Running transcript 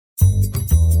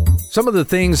Some of the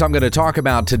things I'm going to talk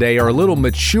about today are a little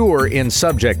mature in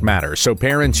subject matter, so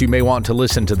parents, you may want to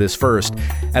listen to this first.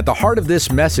 At the heart of this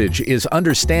message is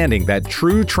understanding that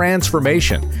true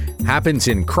transformation happens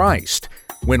in Christ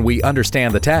when we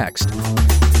understand the text.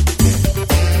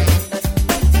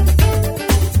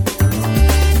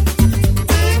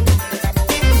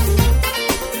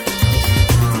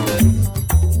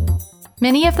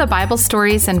 Many of the Bible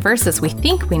stories and verses we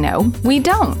think we know, we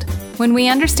don't. When We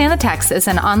Understand the Text is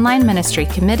an online ministry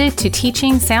committed to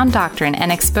teaching sound doctrine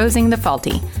and exposing the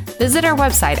faulty. Visit our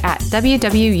website at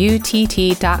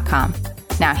www.utt.com.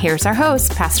 Now here's our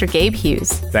host, Pastor Gabe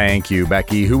Hughes. Thank you,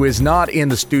 Becky, who is not in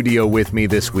the studio with me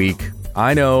this week.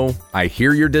 I know, I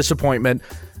hear your disappointment.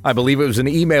 I believe it was an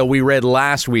email we read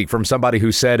last week from somebody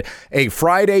who said, a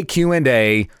Friday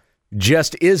Q&A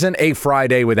just isn't a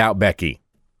Friday without Becky.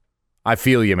 I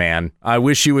feel you, man. I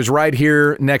wish she was right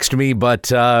here next to me,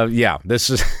 but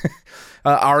this is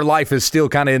our life is still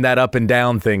kind of in that up and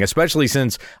down thing, especially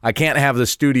since I can't have the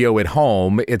studio at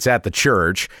home. It's at the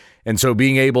church. And so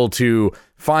being able to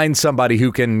find somebody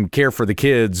who can care for the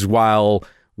kids while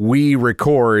we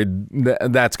record,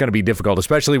 that's going to be difficult,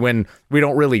 especially when we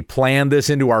don't really plan this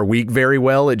into our week very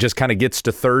well. It just kind of gets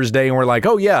to Thursday and we're like,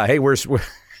 oh yeah, hey, we're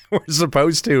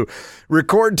supposed to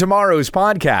record tomorrow's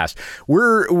podcast.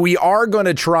 We are going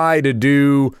to try to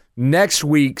do next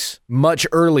week's much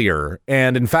earlier.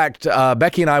 And in fact,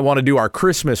 Becky and I want to do our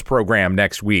Christmas program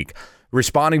next week,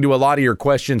 responding to a lot of your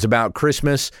questions about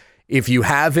Christmas. If you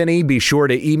have any, be sure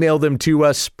to email them to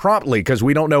us promptly because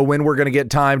we don't know when we're going to get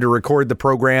time to record the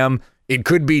program. It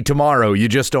could be tomorrow. You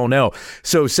just don't know.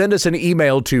 So send us an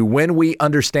email to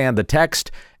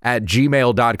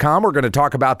whenweunderstandthetext@gmail.com. We're going to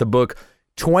talk about the book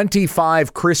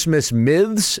 25 Christmas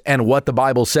Myths and What the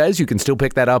Bible Says. You can still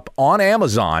pick that up on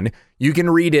Amazon. You can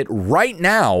read it right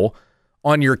now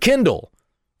on your Kindle.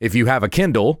 If you have a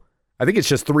Kindle, I think it's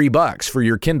just $3 for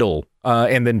your Kindle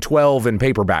and then $12 in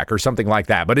paperback or something like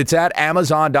that. But it's at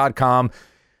Amazon.com.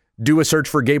 Do a search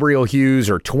for Gabriel Hughes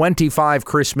or 25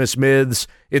 Christmas Myths.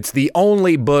 It's the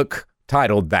only book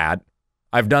titled that.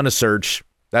 I've done a search.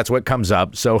 That's what comes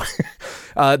up. So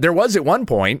there was at one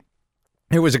point,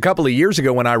 it was a couple of years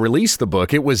ago when I released the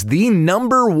book. It was the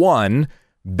 #1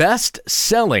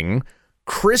 best-selling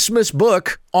Christmas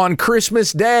book on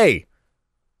Christmas Day.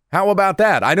 How about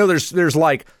that? I know there's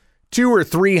like 200 or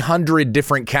 300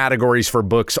 different categories for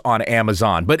books on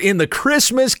Amazon, but in the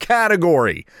Christmas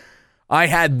category, I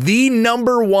had the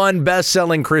 #1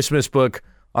 best-selling Christmas book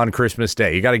on Christmas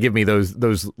Day. You got to give me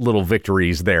those little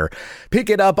victories there. Pick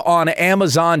it up on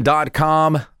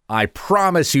Amazon.com. I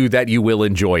promise you that you will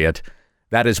enjoy it.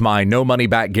 That is my no money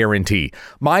back guarantee.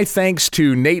 My thanks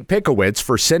to Nate Pickowitz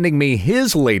for sending me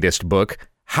his latest book,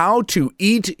 How to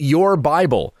Eat Your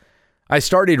Bible. I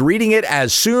started reading it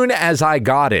as soon as I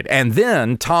got it. And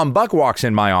then Tom Buck walks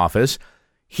in my office.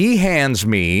 He hands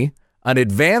me an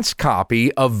advanced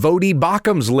copy of Voddie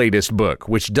Baucham's latest book,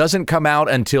 which doesn't come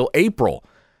out until April.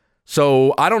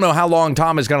 So I don't know how long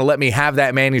Tom is going to let me have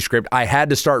that manuscript. I had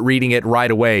to start reading it right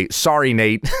away. Sorry,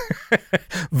 Nate.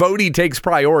 Voddie takes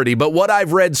priority. But what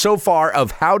I've read so far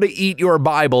of How to Eat Your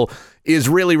Bible is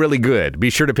really, really good. Be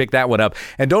sure to pick that one up.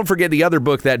 And don't forget the other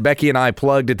book that Becky and I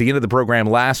plugged at the end of the program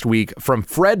last week from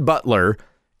Fred Butler.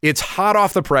 It's hot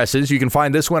off the presses. You can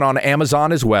find this one on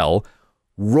Amazon as well.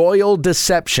 Royal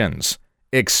Deceptions,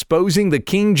 Exposing the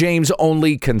King James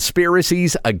Only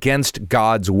Conspiracies Against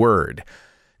God's Word.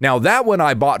 Now, that one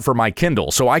I bought for my Kindle,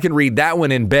 so I can read that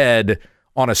one in bed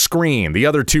on a screen. The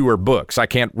other two are books. I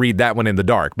can't read that one in the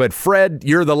dark. But Fred,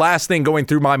 you're the last thing going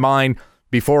through my mind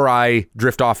before I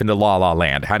drift off into La La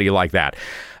Land. How do you like that?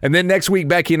 And then next week,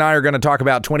 Becky and I are going to talk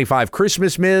about 25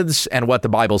 Christmas myths and what the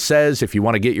Bible says. If you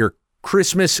want to get your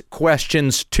Christmas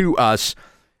questions to us,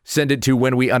 send it to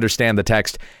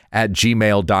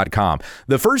whenweunderstandthetext@gmail.com.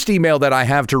 The first email that I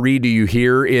have to read to you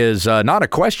here is not a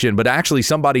question, but actually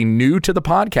somebody new to the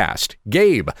podcast.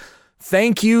 Gabe,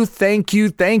 thank you.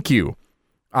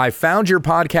 I found your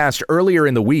podcast earlier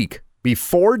in the week.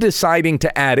 Before deciding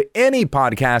to add any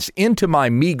podcast into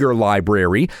my meager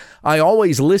library, I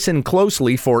always listen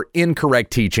closely for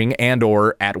incorrect teaching and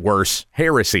or, at worst,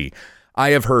 heresy. I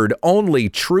have heard only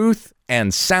truth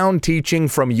and sound teaching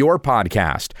from your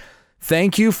podcast.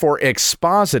 Thank you for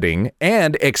expositing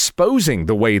and exposing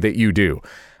the way that you do.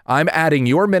 I'm adding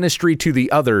your ministry to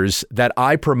the others that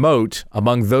I promote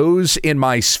among those in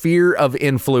my sphere of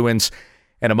influence.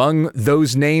 And among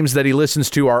those names that he listens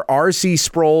to are R.C.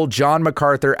 Sproul, John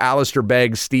MacArthur, Alistair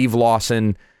Begg, Steve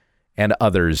Lawson, and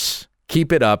others.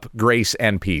 Keep it up. Grace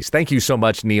and peace. Thank you so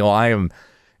much, Neil. I am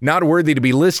not worthy to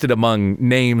be listed among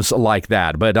names like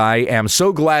that. But I am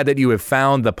so glad that you have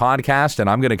found the podcast, and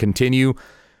I'm going to continue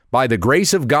by the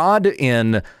grace of God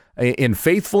in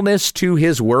faithfulness to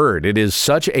his word. It is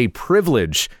such a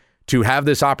privilege to have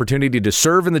this opportunity to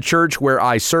serve in the church where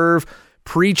I serve,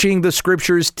 preaching the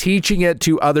scriptures, teaching it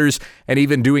to others, and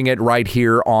even doing it right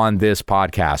here on this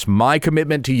podcast. My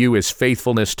commitment to you is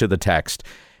faithfulness to the text,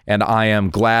 and I am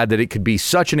glad that it could be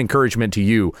such an encouragement to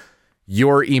you.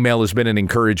 Your email has been an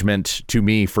encouragement to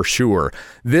me for sure.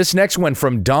 This next one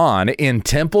from Don in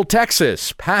Temple,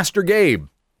 Texas. Pastor Gabe,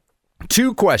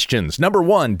 2 questions. Number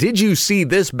 1, did you see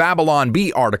this Babylon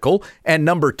Bee article? And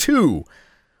number 2,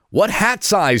 what hat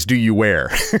size do you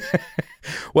wear?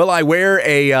 Well, I wear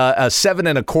a 7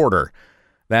 1/4.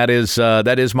 That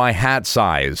is my hat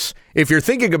size. If you're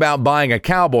thinking about buying a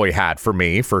cowboy hat for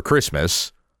me for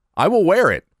Christmas, I will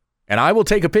wear it, and I will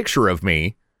take a picture of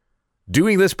me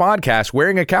doing this podcast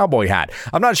wearing a cowboy hat.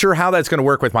 I'm not sure how that's going to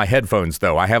work with my headphones,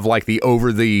 though. I have like the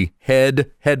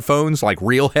over-the-head headphones, like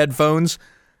real headphones.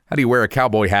 How do you wear a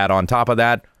cowboy hat on top of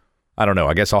that? I don't know.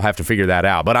 I guess I'll have to figure that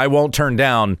out. But I won't turn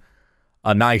down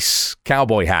a nice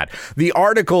cowboy hat. The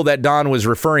article that Don was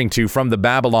referring to from the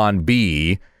Babylon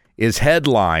Bee is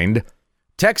headlined,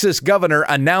 Texas Governor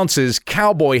Announces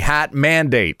Cowboy Hat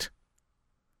Mandate.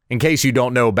 In case you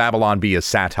don't know, Babylon Bee is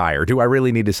satire. Do I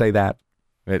really need to say that?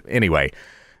 Anyway,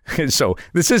 so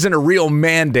this isn't a real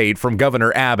mandate from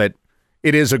Governor Abbott.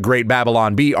 It is a great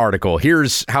Babylon Bee article.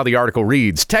 Here's how the article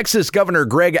reads. Texas Governor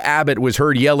Greg Abbott was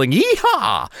heard yelling,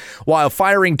 "Yeehaw!" while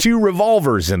firing 2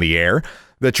 revolvers in the air,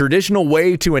 the traditional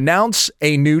way to announce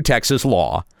a new Texas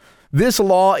law. This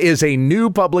law is a new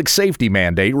public safety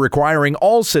mandate requiring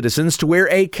all citizens to wear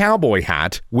a cowboy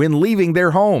hat when leaving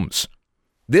their homes.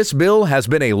 This bill has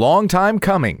been a long time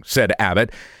coming, said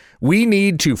Abbott. We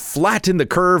need to flatten the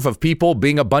curve of people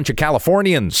being a bunch of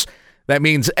Californians. That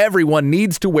means everyone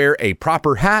needs to wear a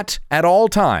proper hat at all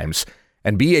times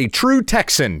and be a true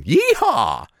Texan.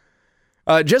 Yeehaw!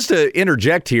 Just to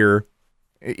interject here,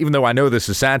 even though I know this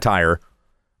is satire,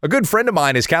 a good friend of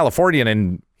mine is Californian,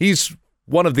 and he's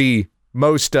one of the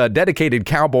most dedicated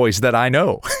cowboys that I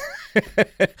know.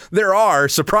 There are,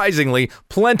 surprisingly,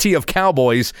 plenty of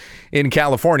cowboys in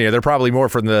California. They're probably more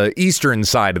from the eastern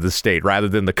side of the state rather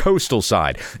than the coastal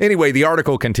side. Anyway, the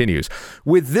article continues.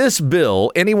 With this bill,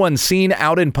 anyone seen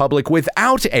out in public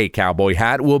without a cowboy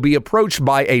hat will be approached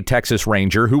by a Texas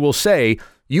Ranger who will say,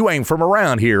 "You ain't from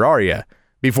around here, are you?"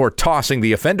 before tossing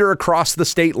the offender across the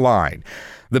state line.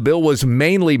 The bill was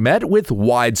mainly met with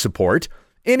wide support.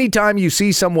 Anytime you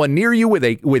see someone near you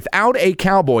without a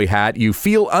cowboy hat, you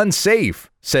feel unsafe,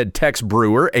 said Tex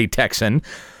Brewer, a Texan.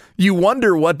 You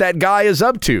wonder what that guy is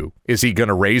up to. Is he going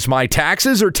to raise my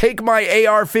taxes or take my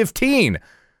AR-15?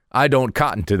 I don't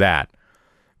cotton to that.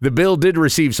 The bill did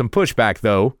receive some pushback,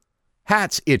 though.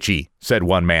 Hat's itchy, said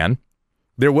one man.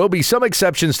 There will be some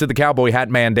exceptions to the cowboy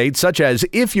hat mandate, such as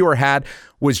if your hat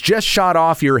was just shot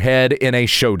off your head in a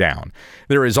showdown.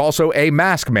 There is also a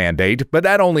mask mandate, but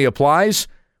that only applies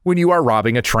when you are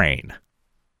robbing a train.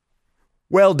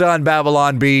 Well done,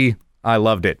 Babylon Bee. I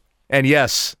loved it. And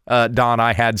yes, Don,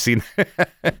 I had seen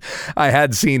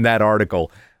that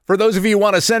article. For those of you who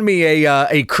want to send me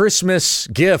a Christmas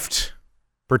gift,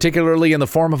 particularly in the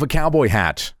form of a cowboy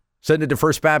hat, send it to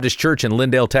First Baptist Church in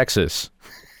Lindale, Texas.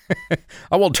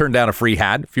 I won't turn down a free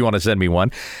hat if you want to send me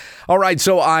one. All right,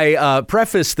 so I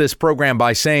prefaced this program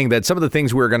by saying that some of the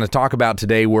things we're going to talk about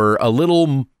today were a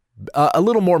little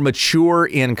more mature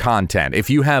in content. If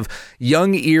you have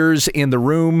young ears in the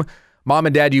room, Mom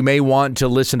and Dad, you may want to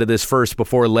listen to this first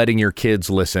before letting your kids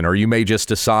listen, or you may just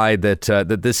decide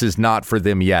that this is not for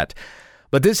them yet.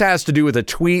 But this has to do with a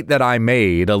tweet that I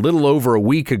made a little over a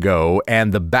week ago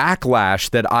and the backlash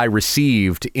that I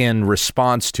received in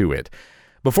response to it.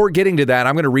 Before getting to that,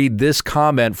 I'm going to read this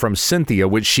comment from Cynthia,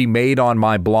 which she made on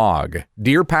my blog.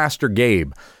 Dear Pastor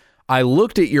Gabe, I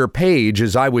looked at your page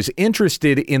as I was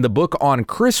interested in the book on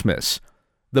Christmas.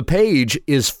 The page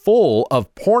is full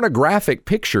of pornographic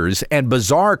pictures and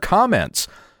bizarre comments.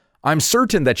 I'm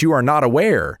certain that you are not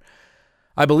aware.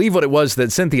 I believe what it was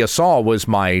that Cynthia saw was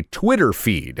my Twitter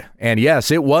feed. And yes,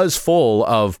 it was full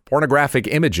of pornographic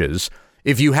images.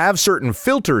 If you have certain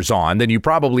filters on, then you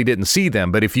probably didn't see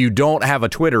them. But if you don't have a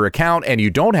Twitter account and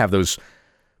you don't have those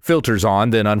filters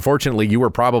on, then unfortunately you were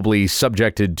probably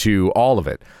subjected to all of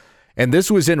it. And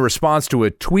this was in response to a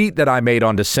tweet that I made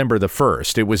on December the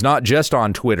 1st. It was not just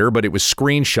on Twitter, but it was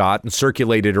screenshot and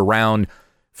circulated around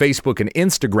Facebook and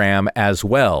Instagram as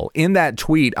well. In that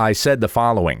tweet, I said the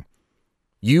following: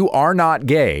 you are not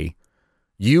gay.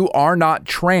 You are not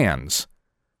trans.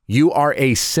 You are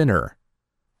a sinner.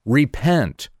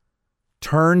 Repent.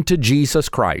 turn to Jesus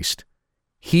Christ.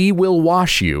 He will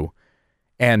wash you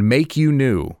and make you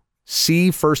new.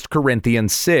 See 1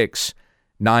 Corinthians 6,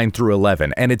 9 through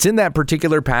 11. And it's in that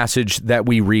particular passage that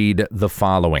we read the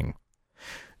following.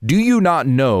 Do you not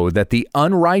know that the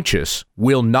unrighteous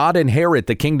will not inherit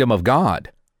the kingdom of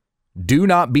God? Do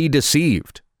not be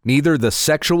deceived. Neither the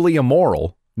sexually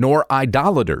immoral, nor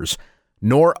idolaters,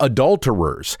 nor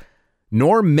adulterers,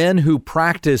 nor men who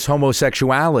practice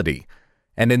homosexuality.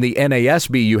 And in the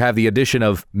NASB, you have the addition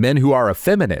of men who are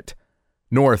effeminate,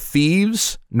 nor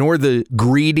thieves, nor the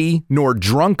greedy, nor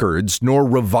drunkards, nor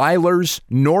revilers,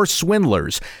 nor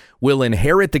swindlers will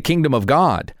inherit the kingdom of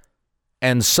God.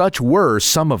 And such were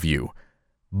some of you.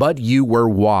 But you were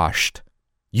washed.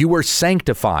 You were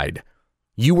sanctified.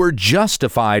 You were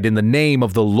justified in the name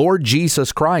of the Lord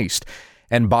Jesus Christ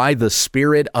and by the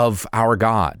Spirit of our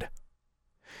God.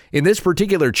 In this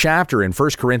particular chapter in 1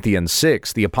 Corinthians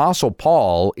 6, the Apostle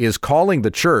Paul is calling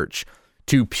the church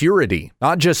to purity,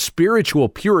 not just spiritual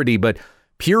purity, but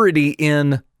purity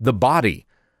in the body.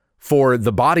 For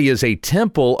the body is a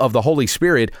temple of the Holy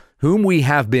Spirit, whom we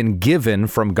have been given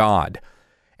from God.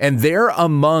 And there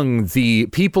among the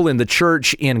people in the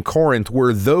church in Corinth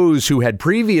were those who had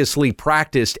previously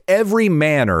practiced every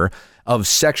manner of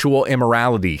sexual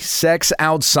immorality, sex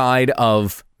outside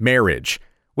of marriage,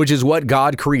 which is what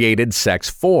God created sex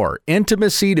for,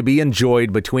 intimacy to be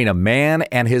enjoyed between a man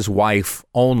and his wife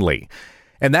only.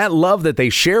 And that love that they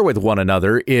share with one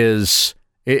another is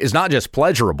not just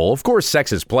pleasurable. Of course,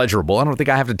 sex is pleasurable. I don't think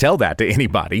I have to tell that to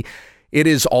anybody. It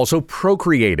is also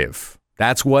procreative.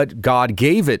 That's what God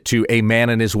gave it to a man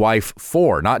and his wife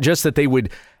for. Not just that they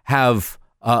would have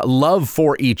love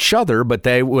for each other, but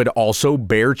they would also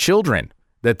bear children,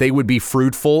 that they would be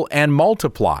fruitful and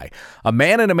multiply. A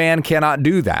man and a man cannot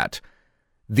do that.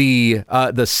 The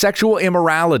sexual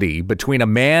immorality between a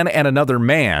man and another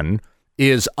man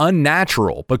is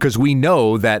unnatural because we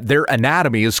know that their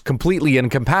anatomy is completely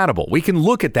incompatible. We can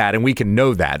look at that and we can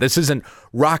know that. This isn't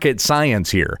rocket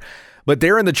science here. But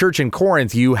there in the church in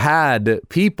Corinth, you had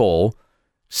people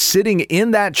sitting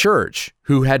in that church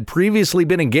who had previously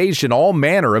been engaged in all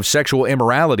manner of sexual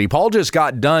immorality. Paul just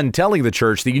got done telling the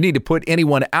church that you need to put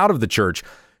anyone out of the church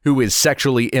who is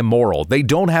sexually immoral. They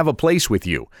don't have a place with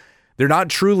you. They're not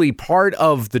truly part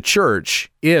of the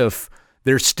church if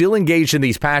they're still engaged in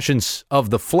these passions of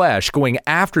the flesh, going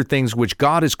after things which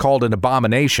God has called an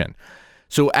abomination.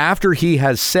 So after he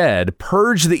has said,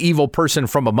 purge the evil person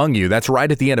from among you, that's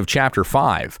right at the end of chapter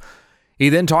 5. He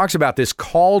then talks about this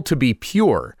call to be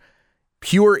pure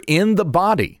in the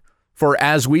body. For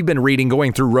as we've been reading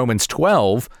going through Romans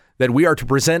 12, that we are to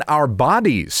present our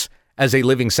bodies as a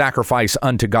living sacrifice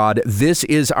unto God. This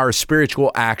is our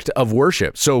spiritual act of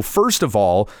worship. So first of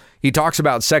all, he talks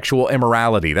about sexual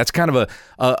immorality. That's kind of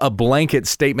a blanket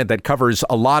statement that covers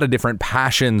a lot of different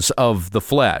passions of the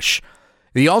flesh.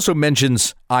 He also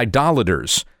mentions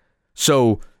idolaters.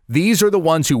 So these are the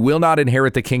ones who will not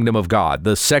inherit the kingdom of God,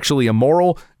 the sexually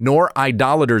immoral, nor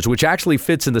idolaters, which actually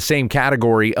fits in the same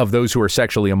category of those who are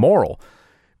sexually immoral.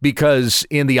 Because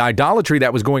in the idolatry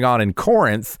that was going on in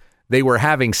Corinth, they were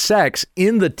having sex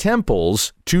in the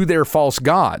temples to their false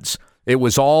gods. It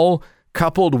was all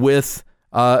coupled with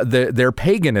their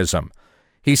paganism.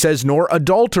 He says, nor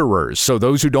adulterers, so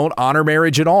those who don't honor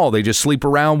marriage at all, they just sleep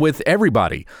around with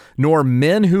everybody, nor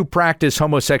men who practice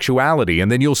homosexuality.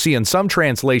 And then you'll see in some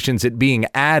translations it being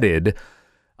added,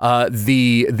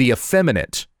 the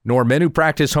effeminate, nor men who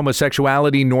practice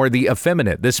homosexuality, nor the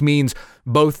effeminate. This means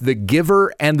both the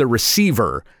giver and the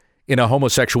receiver in a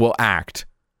homosexual act.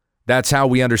 That's how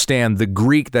we understand the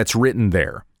Greek that's written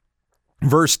there.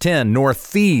 Verse 10, nor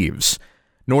thieves,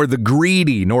 nor the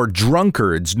greedy, nor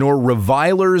drunkards, nor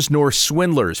revilers, nor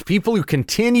swindlers. People who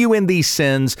continue in these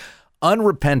sins,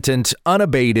 unrepentant,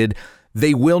 unabated,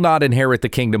 they will not inherit the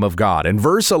kingdom of God. And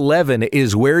verse 11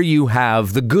 is where you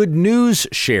have the good news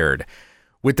shared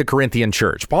with the Corinthian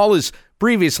church. Paul has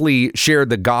previously shared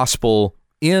the gospel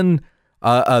in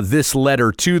this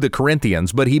letter to the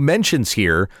Corinthians, but he mentions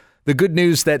here the good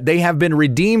news that they have been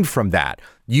redeemed from that.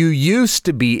 You used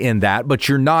to be in that, but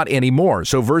you're not anymore.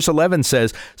 So verse 11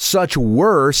 says, such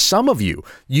were some of you.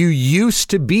 You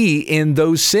used to be in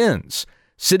those sins.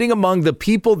 Sitting among the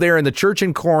people there in the church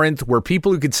in Corinth were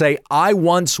people who could say, I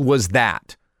once was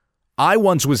that. I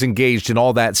once was engaged in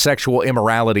all that sexual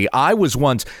immorality. I was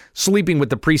once sleeping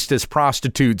with the priestess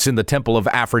prostitutes in the temple of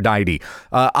Aphrodite.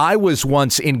 I was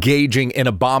once engaging in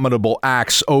abominable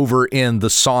acts over in the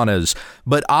saunas,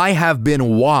 but I have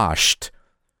been washed.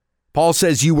 Paul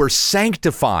says you were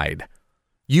sanctified.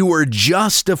 You were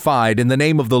justified in the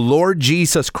name of the Lord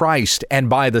Jesus Christ and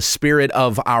by the Spirit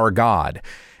of our God.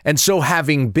 And so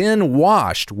having been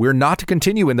washed, we're not to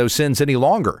continue in those sins any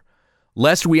longer,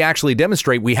 lest we actually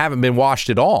demonstrate we haven't been washed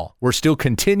at all. We're still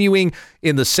continuing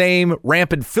in the same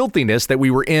rampant filthiness that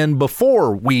we were in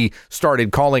before we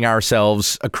started calling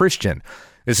ourselves a Christian.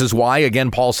 This is why, again,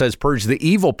 Paul says, purge the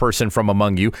evil person from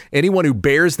among you, anyone who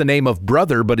bears the name of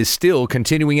brother but is still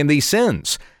continuing in these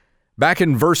sins. Back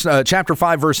in chapter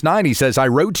 5, verse 9, he says, I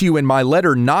wrote to you in my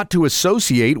letter not to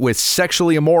associate with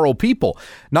sexually immoral people,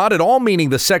 not at all meaning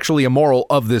the sexually immoral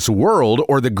of this world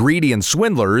or the greedy and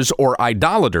swindlers or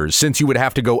idolaters, since you would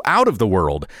have to go out of the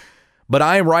world. But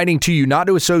I am writing to you not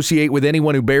to associate with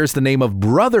anyone who bears the name of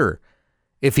brother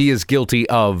if he is guilty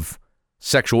of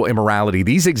sexual immorality.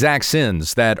 These exact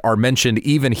sins that are mentioned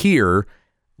even here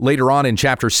later on in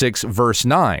chapter 6, verse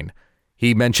 9.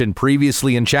 He mentioned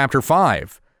previously in chapter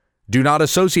 5. Do not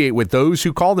associate with those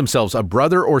who call themselves a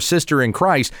brother or sister in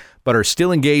Christ, but are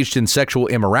still engaged in sexual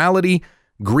immorality,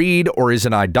 greed, or is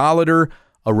an idolater,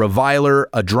 a reviler,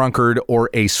 a drunkard, or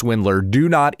a swindler. Do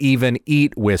not even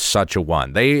eat with such a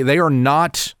one. They are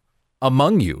not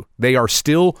among you. They are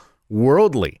still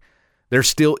worldly. They're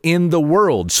still in the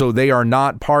world, so they are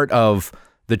not part of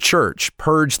the church.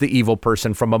 Purge the evil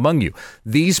person from among you.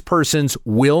 These persons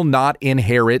will not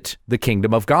inherit the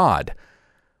kingdom of God.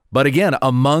 But again,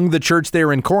 among the church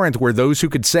there in Corinth were those who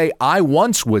could say, I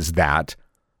once was that,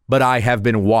 but I have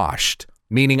been washed,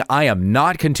 meaning I am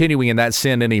not continuing in that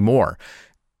sin anymore.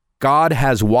 God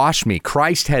has washed me.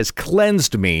 Christ has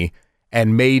cleansed me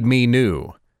and made me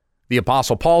new. The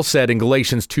Apostle Paul said in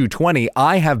Galatians 2:20,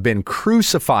 I have been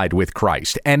crucified with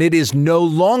Christ, and it is no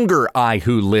longer I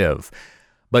who live,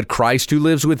 but Christ who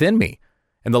lives within me.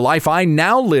 And the life I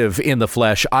now live in the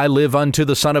flesh, I live unto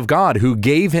the Son of God, who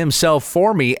gave himself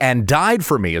for me and died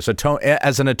for me as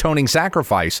an atoning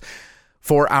sacrifice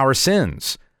for our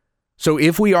sins. So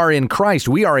if we are in Christ,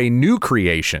 we are a new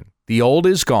creation. The old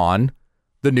is gone,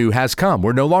 the new has come.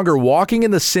 We're no longer walking in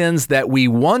the sins that we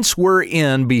once were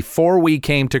in before we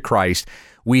came to Christ.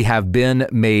 We have been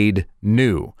made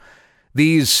new.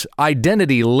 These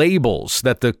identity labels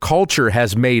that the culture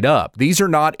has made up, these are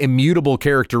not immutable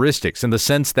characteristics in the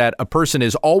sense that a person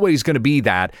is always going to be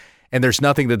that and there's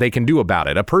nothing that they can do about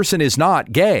it. A person is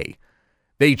not gay.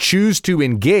 They choose to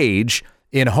engage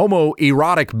in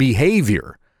homoerotic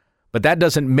behavior, but that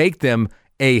doesn't make them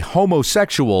a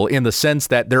homosexual in the sense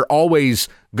that they're always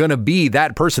going to be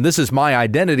that person. This is my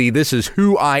identity. This is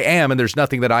who I am, and there's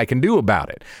nothing that I can do about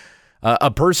it.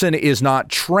 A person is not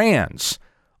trans.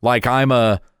 Like I'm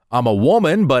a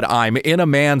woman, but I'm in a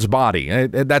man's body.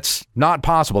 That's not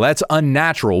possible. That's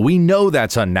unnatural. We know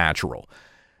that's unnatural.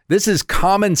 This is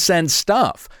common sense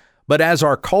stuff. But as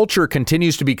our culture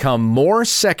continues to become more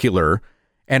secular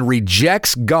and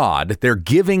rejects God, they're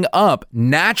giving up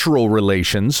natural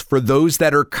relations for those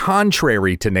that are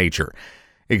contrary to nature.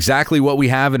 Exactly what we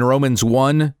have in Romans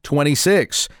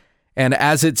 1:26. And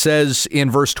as it says in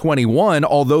verse 21,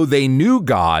 although they knew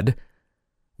God,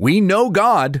 we know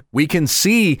God, we can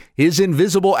see his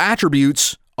invisible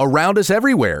attributes around us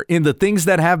everywhere in the things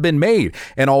that have been made.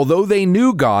 And although they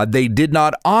knew God, they did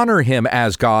not honor him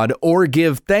as God or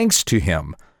give thanks to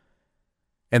him.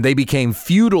 And they became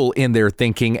futile in their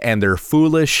thinking, and their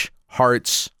foolish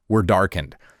hearts were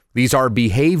darkened. These are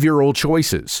behavioral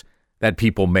choices that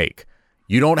people make.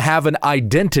 You don't have an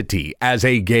identity as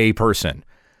a gay person.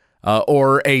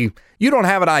 You don't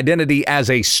have an identity as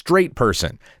a straight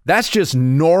person. That's just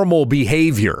normal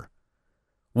behavior.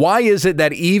 Why is it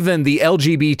that even the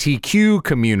LGBTQ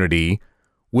community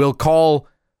will call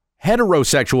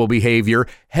heterosexual behavior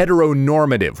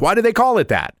heteronormative? Why do they call it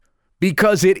that?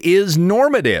 Because it is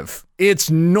normative.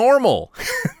 It's normal.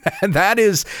 That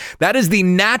is the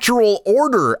natural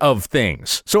order of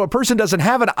things. So a person doesn't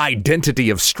have an identity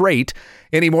of straight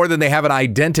any more than they have an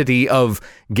identity of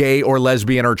gay or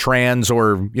lesbian or trans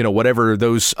or, whatever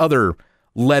those other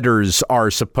letters are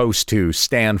supposed to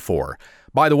stand for.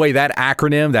 By the way, that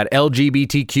acronym, that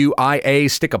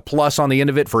LGBTQIA, stick a plus on the end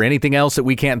of it for anything else that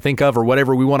we can't think of or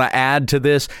whatever we want to add to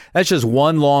this. That's just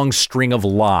one long string of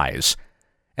lies.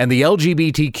 And the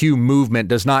LGBTQ movement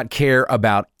does not care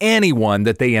about anyone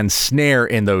that they ensnare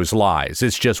in those lies.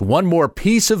 It's just one more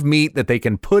piece of meat that they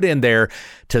can put in there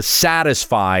to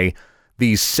satisfy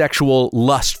these sexual,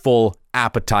 lustful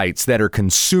appetites that are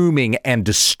consuming and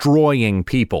destroying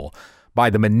people by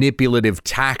the manipulative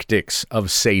tactics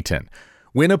of Satan.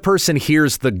 When a person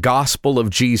hears the gospel of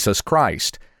Jesus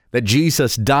Christ, that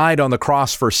Jesus died on the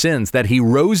cross for sins, that he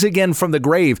rose again from the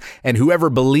grave, and whoever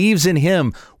believes in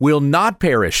him will not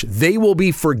perish. They will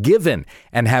be forgiven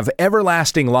and have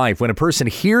everlasting life. When a person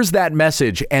hears that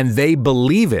message and they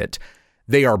believe it,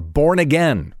 they are born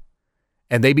again.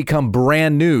 and they become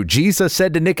brand new. Jesus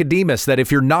said to Nicodemus that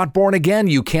if you're not born again,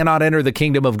 you cannot enter the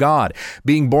kingdom of God.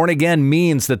 Being born again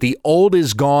means that the old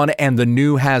is gone and the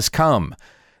new has come,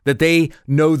 that they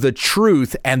know the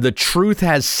truth and the truth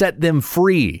has set them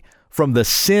free from the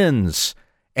sins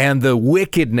and the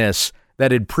wickedness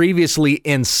that had previously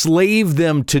enslaved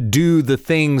them to do the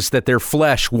things that their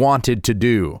flesh wanted to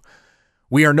do.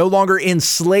 We are no longer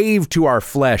enslaved to our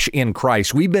flesh in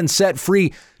Christ. We've been set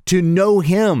free to know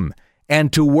him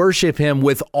and to worship him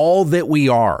with all that we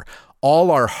are.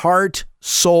 All our heart,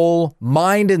 soul,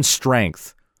 mind, and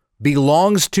strength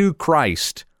belongs to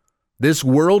Christ. This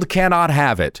world cannot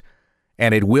have it,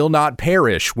 and it will not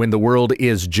perish when the world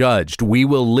is judged. We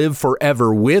will live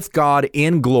forever with God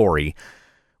in glory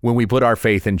when we put our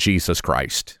faith in Jesus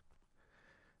Christ.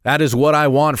 That is what I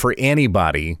want for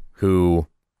anybody who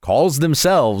calls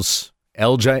themselves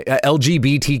LGBTQIA.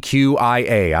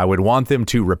 I would want them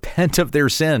to repent of their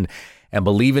sin and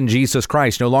believe in Jesus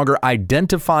Christ, no longer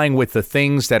identifying with the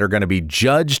things that are going to be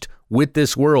judged with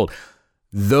this world.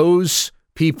 Those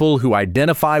people who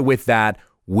identify with that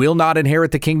will not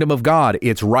inherit the kingdom of God.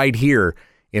 It's right here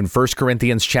in 1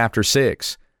 Corinthians chapter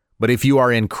 6. But if you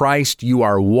are in Christ, you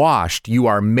are washed, you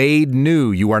are made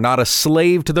new. You are not a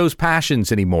slave to those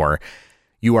passions anymore.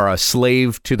 You are a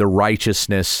slave to the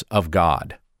righteousness of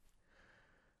God.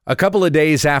 A couple of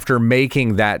days after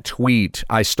making that tweet,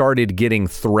 I started getting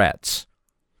threats.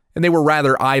 And they were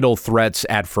rather idle threats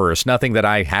at first, nothing that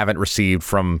I haven't received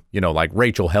from, like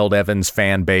Rachel Held Evans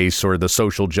fan base or the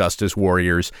social justice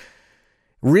warriors.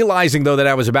 Realizing, though, that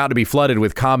I was about to be flooded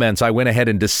with comments, I went ahead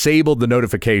and disabled the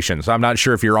notifications. I'm not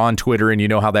sure if you're on Twitter and you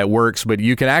know how that works, but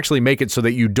you can actually make it so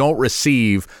that you don't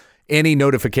receive any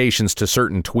notifications to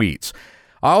certain tweets.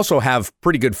 I also have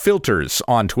pretty good filters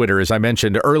on Twitter, as I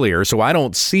mentioned earlier, so I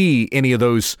don't see any of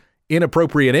those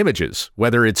inappropriate images,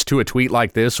 whether it's to a tweet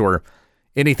like this or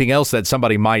anything else that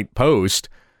somebody might post.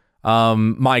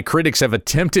 My critics have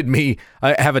attempted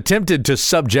to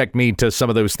subject me to some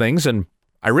of those things, and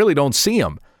I really don't see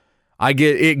them.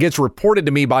 It gets reported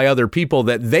to me by other people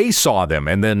that they saw them,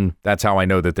 and then that's how I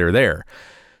know that they're there.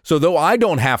 So though I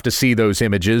don't have to see those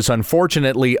images,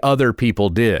 unfortunately, other people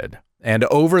did. And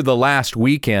over the last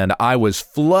weekend, I was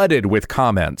flooded with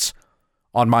comments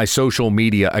on my social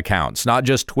media accounts, not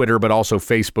just Twitter, but also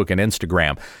Facebook and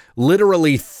Instagram.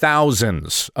 Literally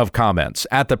thousands of comments.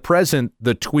 At the present,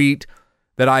 the tweet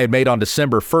that I had made on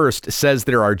December 1st says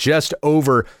there are just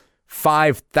over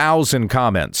 5,000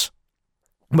 comments,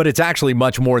 but it's actually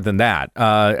much more than that.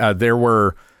 There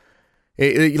were,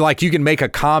 like, you can make a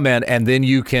comment and then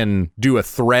you can do a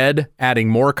thread adding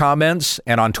more comments.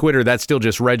 And on Twitter, that still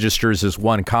just registers as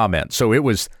one comment. So it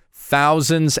was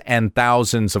thousands and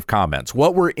thousands of comments.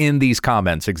 What were in these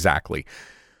comments exactly?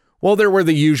 Well, there were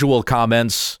the usual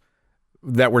comments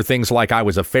that were things like, I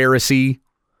was a Pharisee.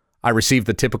 I received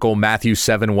the typical Matthew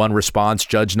 7:1 response,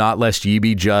 judge not lest ye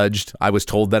be judged. I was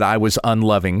told that I was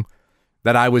unloving,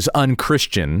 that I was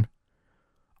unchristian.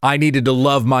 I needed to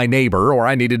love my neighbor, or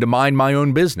I needed to mind my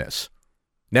own business.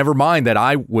 Never mind that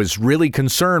I was really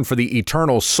concerned for the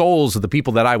eternal souls of the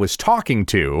people that I was talking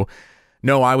to.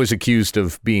 No, I was accused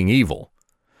of being evil.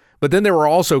 But then there were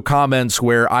also comments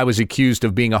where I was accused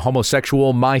of being a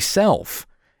homosexual myself,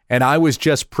 and I was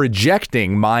just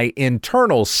projecting my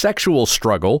internal sexual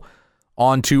struggle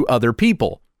onto other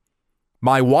people.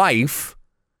 My wife,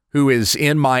 who is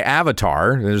in my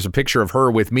avatar, there's a picture of her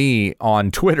with me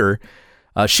on Twitter,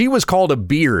 she was called a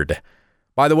beard.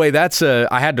 By the way,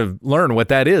 I had to learn what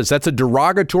that is. That's a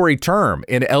derogatory term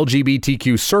in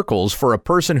LGBTQ circles for a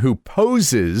person who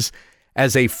poses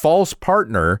as a false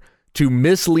partner to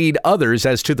mislead others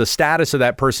as to the status of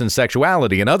that person's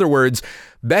sexuality. In other words,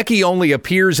 Becky only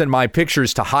appears in my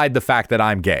pictures to hide the fact that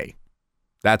I'm gay.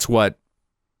 That's what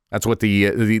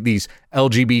these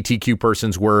LGBTQ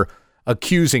persons were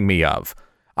accusing me of.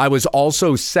 I was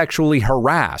also sexually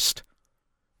harassed.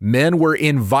 Men were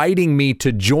inviting me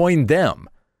to join them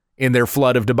in their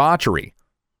flood of debauchery.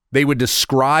 They would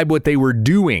describe what they were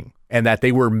doing and that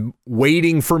they were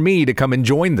waiting for me to come and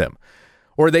join them.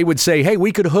 Or they would say, hey,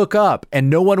 we could hook up and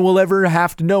no one will ever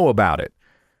have to know about it.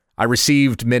 I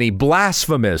received many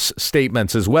blasphemous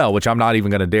statements as well, which I'm not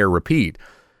even going to dare repeat.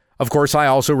 Of course, I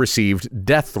also received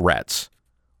death threats.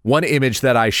 One image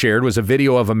that I shared was a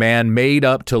video of a man made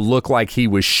up to look like he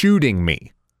was shooting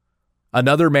me.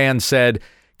 Another man said,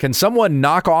 can someone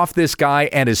knock off this guy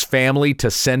and his family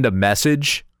to send a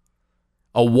message?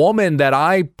 A woman that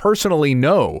I personally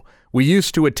know, we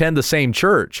used to attend the same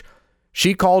church.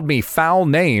 She called me foul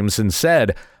names and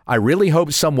said, I really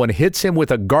hope someone hits him with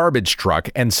a garbage truck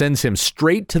and sends him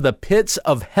straight to the pits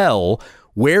of hell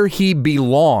where he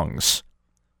belongs.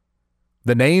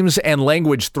 The names and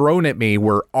language thrown at me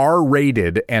were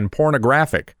R-rated and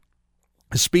pornographic.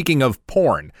 Speaking of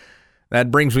porn,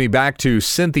 that brings me back to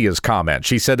Cynthia's comment.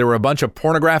 She said there were a bunch of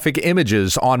pornographic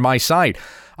images on my site.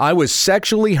 I was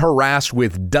sexually harassed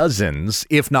with dozens,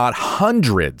 if not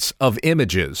hundreds, of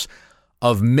images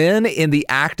of men in the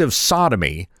act of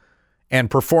sodomy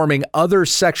and performing other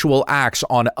sexual acts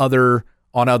on other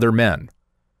men.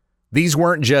 These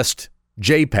weren't just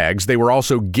JPEGs, they were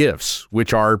also GIFs,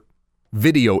 which are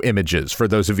video images, for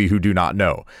those of you who do not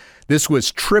know. This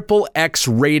was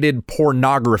XXX rated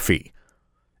pornography.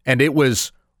 And it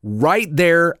was right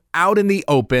there out in the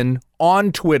open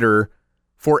on Twitter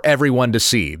for everyone to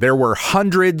see. There were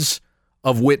hundreds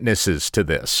of witnesses to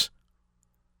this.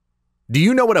 Do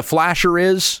you know what a flasher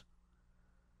is?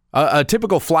 A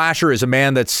typical flasher is a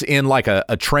man that's in like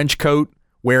a trench coat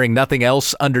wearing nothing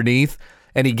else underneath,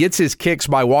 and he gets his kicks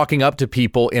by walking up to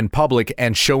people in public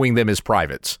and showing them his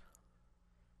privates.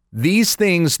 These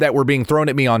things that were being thrown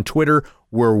at me on Twitter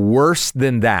were worse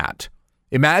than that.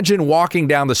 Imagine walking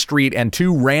down the street and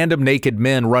two random naked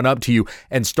men run up to you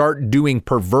and start doing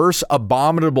perverse,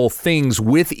 abominable things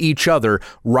with each other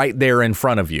right there in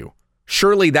front of you.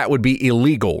 Surely that would be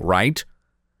illegal, right?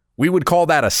 We would call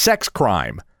that a sex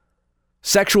crime.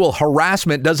 Sexual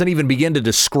harassment doesn't even begin to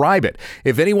describe it.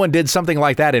 If anyone did something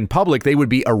like that in public, they would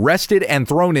be arrested and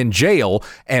thrown in jail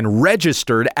and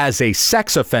registered as a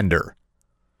sex offender.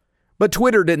 But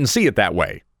Twitter didn't see it that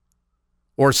way.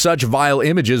 Or such vile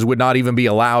images would not even be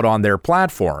allowed on their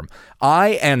platform.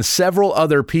 I and several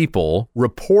other people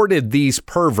reported these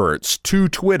perverts to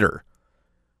Twitter.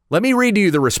 Let me read to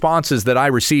you the responses that I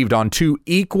received on two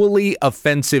equally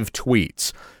offensive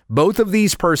tweets. Both of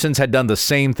these persons had done the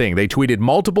same thing. They tweeted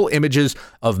multiple images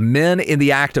of men in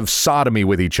the act of sodomy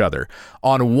with each other.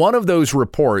 On one of those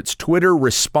reports, Twitter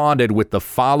responded with the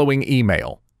following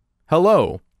email.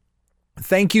 Hello.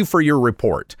 Thank you for your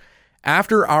report.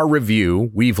 After our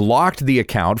review, we've locked the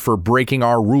account for breaking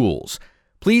our rules.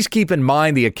 Please keep in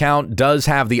mind the account does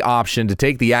have the option to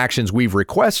take the actions we've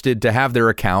requested to have their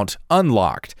account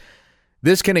unlocked.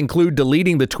 This can include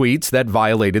deleting the tweets that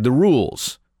violated the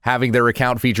rules, having their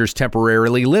account features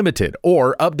temporarily limited,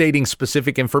 or updating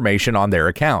specific information on their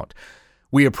account.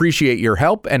 We appreciate your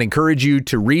help and encourage you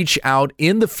to reach out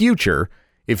in the future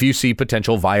if you see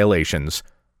potential violations.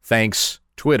 Thanks,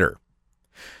 Twitter.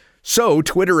 So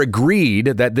Twitter agreed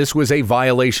that this was a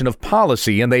violation of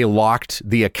policy and they locked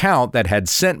the account that had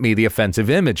sent me the offensive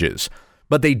images.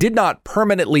 But they did not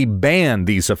permanently ban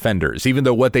these offenders, even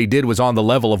though what they did was on the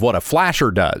level of what a flasher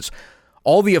does.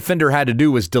 All the offender had to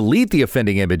do was delete the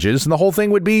offending images and the whole thing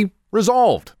would be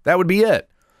resolved. That would be it.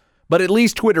 But at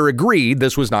least Twitter agreed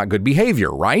this was not good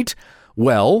behavior, right?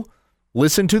 Well,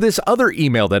 listen to this other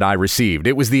email that I received.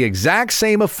 It was the exact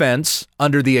same offense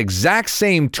under the exact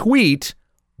same tweet,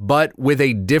 but with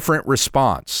a different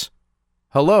response.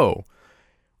 Hello.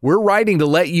 We're writing to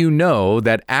let you know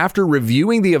that after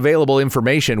reviewing the available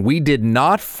information, we did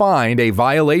not find a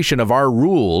violation of our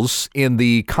rules in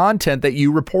the content that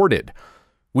you reported.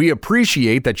 We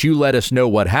appreciate that you let us know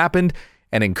what happened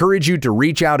and encourage you to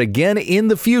reach out again in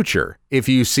the future if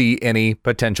you see any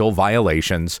potential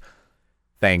violations.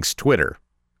 Thanks, Twitter.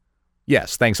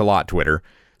 Yes, thanks a lot, Twitter.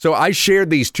 So I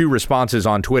shared these two responses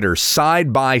on Twitter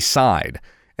side by side,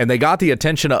 and they got the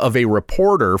attention of a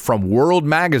reporter from World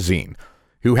Magazine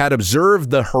who had observed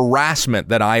the harassment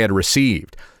that I had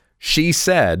received. She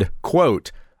said,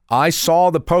 quote, I saw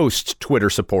the post's Twitter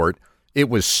support. It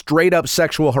was straight up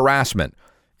sexual harassment.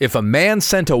 If a man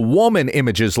sent a woman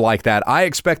images like that, I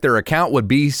expect their account would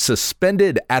be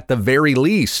suspended at the very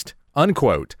least,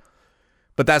 unquote.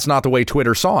 But that's not the way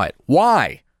Twitter saw it.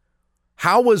 Why?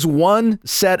 How was one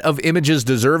set of images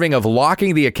deserving of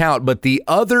locking the account, but the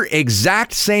other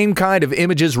exact same kind of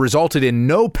images resulted in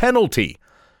no penalty?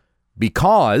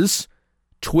 Because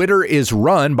Twitter is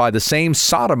run by the same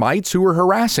sodomites who are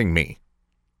harassing me.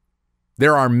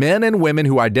 There are men and women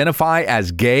who identify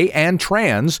as gay and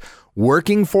trans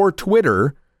working for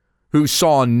Twitter who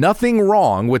saw nothing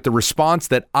wrong with the response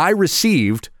that I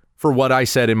received for what I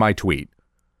said in my tweet.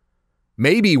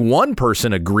 Maybe one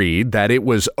person agreed that it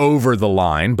was over the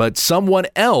line, but someone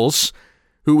else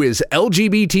who is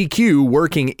LGBTQ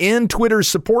working in Twitter's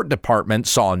support department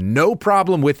saw no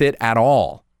problem with it at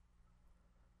all.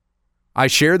 I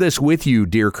share this with you,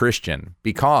 dear Christian,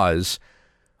 because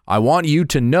I want you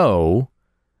to know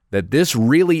that this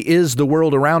really is the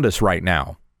world around us right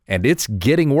now, and it's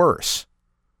getting worse.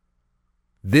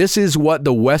 This is what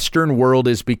the Western world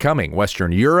is becoming.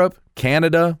 Western Europe,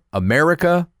 Canada,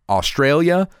 America,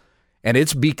 Australia, and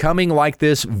it's becoming like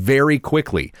this very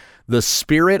quickly. The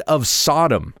spirit of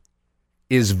Sodom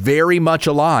is very much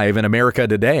alive in America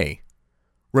today.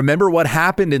 Remember what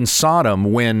happened in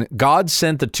Sodom when God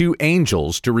sent the two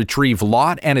angels to retrieve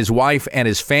Lot and his wife and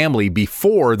his family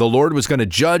before the Lord was going to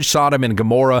judge Sodom and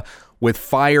Gomorrah with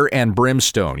fire and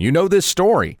brimstone. You know this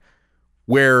story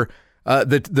where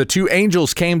the two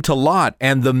angels came to Lot,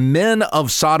 and the men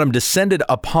of Sodom descended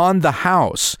upon the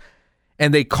house,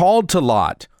 and they called to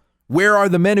Lot, "Where are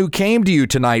the men who came to you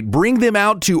tonight? Bring them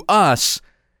out to us,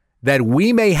 that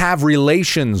we may have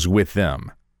relations with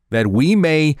them, that we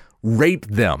may rape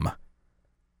them."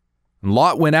 And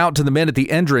Lot went out to the men at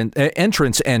the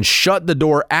entrance and shut the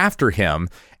door after him,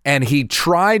 and he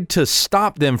tried to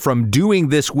stop them from doing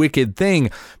this wicked thing,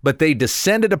 but they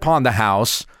descended upon the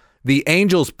house. The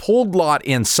angels pulled Lot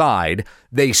inside.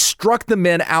 They struck the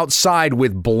men outside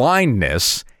with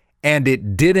blindness, and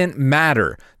it didn't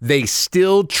matter. They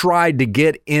still tried to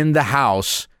get in the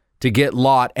house to get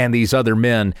Lot and these other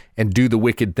men and do the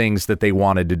wicked things that they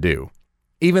wanted to do,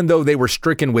 even though they were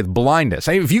stricken with blindness.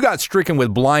 I mean, if you got stricken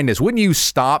with blindness, wouldn't you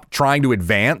stop trying to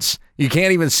advance? You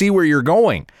can't even see where you're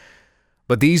going.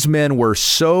 But these men were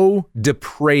so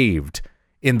depraved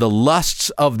in the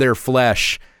lusts of their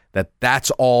flesh that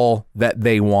that's all that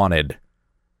they wanted.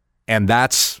 And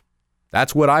that's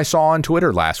what I saw on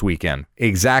Twitter last weekend.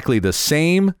 Exactly the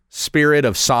same spirit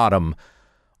of Sodom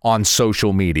on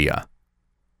social media.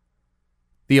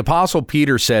 The Apostle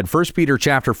Peter said, 1 Peter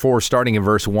chapter 4, starting in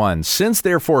verse 1, "Since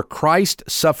therefore Christ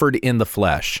suffered in the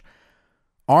flesh,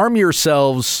 arm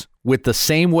yourselves with the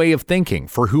same way of thinking,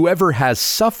 for whoever has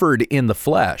suffered in the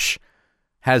flesh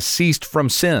has ceased from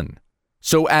sin,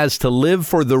 so as to live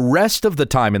for the rest of the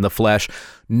time in the flesh,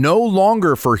 no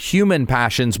longer for human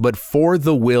passions, but for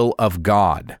the will of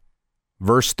God."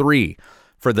 Verse 3,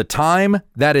 "For the time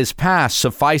that is past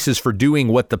suffices for doing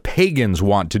what the pagans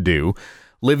want to do,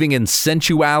 living in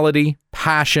sensuality,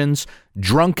 passions,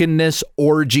 drunkenness,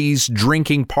 orgies,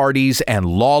 drinking parties, and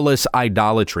lawless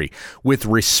idolatry. With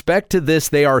respect to this,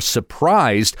 they are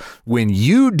surprised when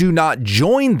you do not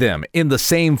join them in the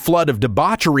same flood of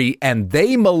debauchery, and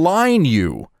they malign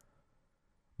you.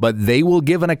 But they will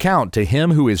give an account to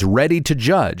him who is ready to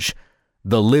judge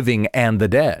the living and the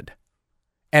dead."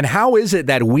 And how is it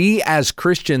that we as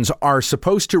Christians are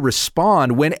supposed to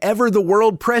respond whenever the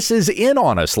world presses in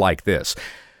on us like this?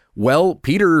 Well,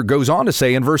 Peter goes on to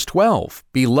say in verse 12,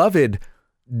 "Beloved,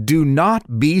 do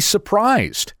not be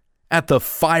surprised at the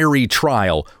fiery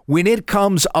trial when it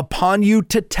comes upon you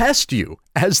to test you,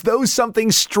 as though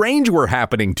something strange were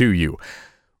happening to you.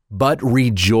 But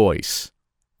rejoice,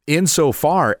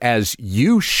 insofar as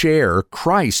you share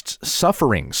Christ's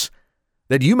sufferings,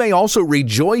 that you may also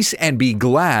rejoice and be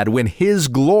glad when his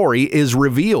glory is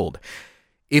revealed.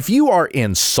 If you are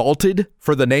insulted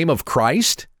for the name of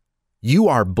Christ, you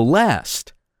are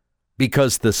blessed,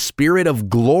 because the Spirit of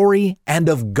glory and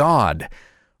of God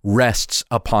rests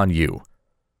upon you."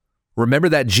 Remember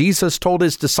that Jesus told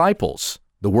his disciples,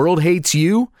 "The world hates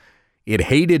you, it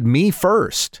hated me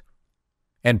first."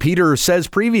 And Peter says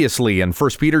previously in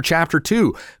 1 Peter chapter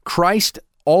 2, "Christ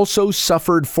also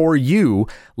suffered for you,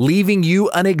 leaving you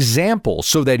an example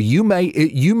so that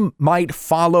you might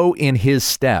follow in his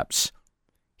steps.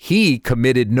 He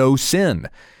committed no sin,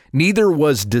 neither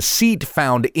was deceit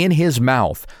found in his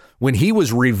mouth. When he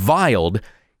was reviled,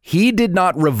 he did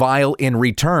not revile in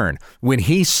return. When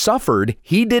he suffered,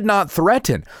 he did not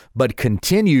threaten, but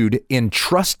continued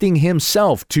entrusting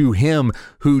himself to him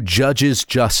who judges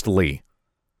justly.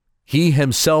 He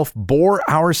himself bore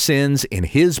our sins in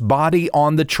his body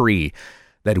on the tree,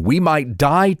 that we might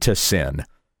die to sin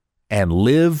and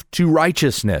live to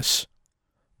righteousness.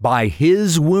 By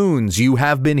his wounds you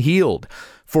have been healed,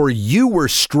 for you were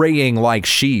straying like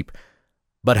sheep,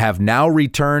 but have now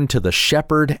returned to the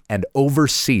shepherd and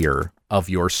overseer of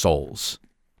your souls."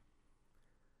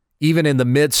 Even in the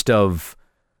midst of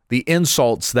the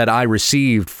insults that I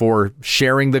received for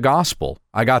sharing the gospel,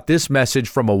 I got this message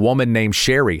from a woman named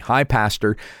Sherry. "Hi,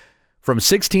 Pastor. From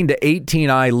 16 to 18,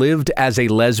 I lived as a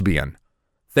lesbian.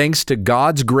 Thanks to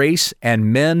God's grace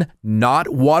and men not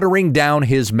watering down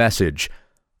his message,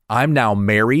 I'm now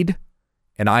married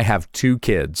and I have 2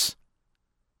 kids.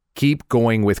 Keep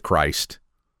going with Christ."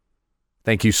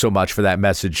 Thank you so much for that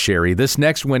message, Sherry. This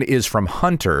next one is from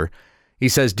Hunter. He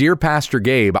says, "Dear Pastor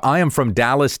Gabe, I am from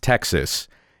Dallas, Texas,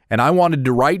 and I wanted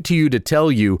to write to you to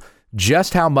tell you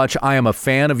just how much I am a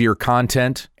fan of your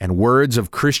content and words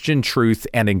of Christian truth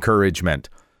and encouragement.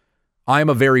 I am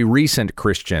a very recent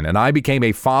Christian, and I became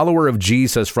a follower of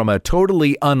Jesus from a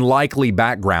totally unlikely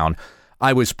background.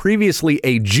 I was previously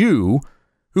a Jew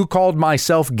who called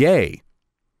myself gay.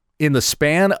 In the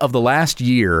span of the last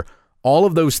year, All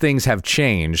of those things have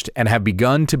changed and have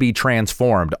begun to be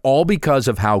transformed, all because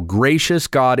of how gracious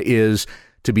God is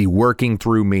to be working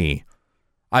through me.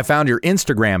 I found your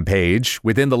Instagram page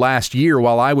within the last year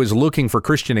while I was looking for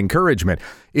Christian encouragement.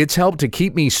 It's helped to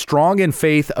keep me strong in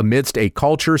faith amidst a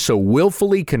culture so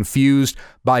willfully confused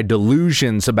by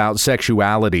delusions about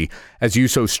sexuality, as you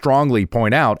so strongly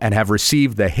point out, and have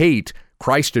received the hate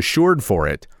Christ assured for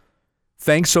it.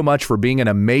 Thanks so much for being an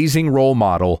amazing role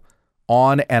model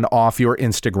on and off your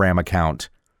Instagram account.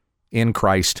 In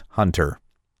Christ, Hunter.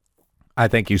 I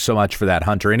thank you so much for that,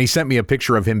 Hunter. And he sent me a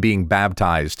picture of him being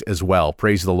baptized as well.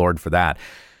 Praise the Lord for that.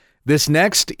 This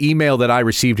next email that I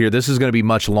received here, this is going to be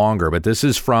much longer, but this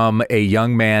is from a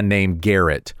young man named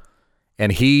Garrett.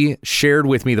 And he shared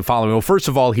with me the following. Well, first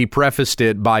of all, he prefaced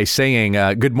it by saying,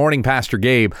 good morning, Pastor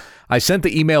Gabe. I sent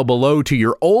the email below to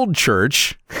your old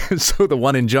church, so the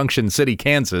one in Junction City,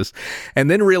 Kansas,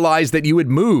 and then realized that you had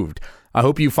moved. I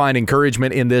hope you find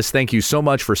encouragement in this. Thank you so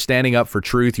much for standing up for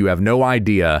truth. You have no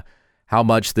idea how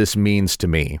much this means to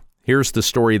me. Here's the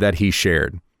story that he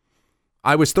shared.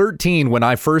 I was 13 when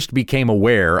I first became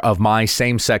aware of my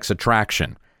same-sex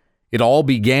attraction. It all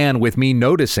began with me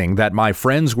noticing that my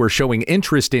friends were showing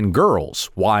interest in girls,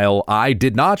 while I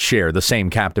did not share the same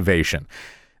captivation.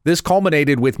 This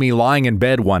culminated with me lying in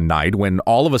bed one night when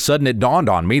all of a sudden it dawned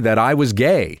on me that I was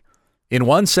gay. In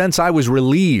one sense, I was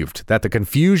relieved that the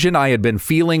confusion I had been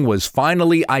feeling was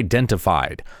finally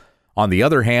identified. On the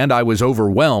other hand, I was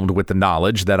overwhelmed with the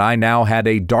knowledge that I now had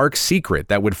a dark secret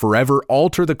that would forever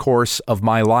alter the course of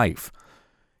my life.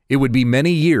 It would be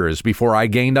many years before I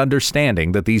gained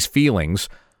understanding that these feelings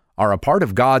are a part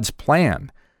of God's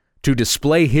plan to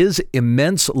display His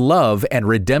immense love and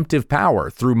redemptive power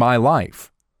through my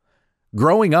life.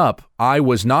 Growing up, I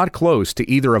was not close to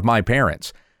either of my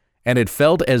parents, and it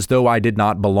felt as though I did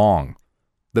not belong.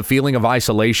 The feeling of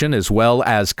isolation as well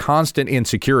as constant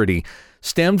insecurity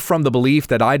stemmed from the belief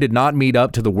that I did not meet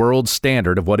up to the world's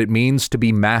standard of what it means to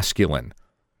be masculine.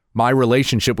 My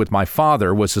relationship with my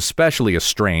father was especially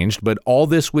estranged, but all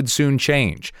this would soon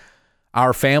change.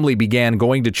 Our family began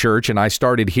going to church, and I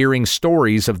started hearing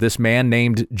stories of this man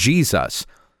named Jesus.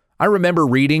 I remember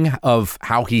reading of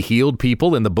how he healed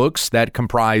people in the books that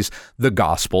comprise the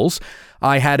Gospels.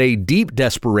 I had a deep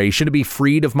desperation to be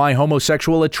freed of my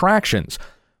homosexual attractions,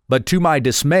 but to my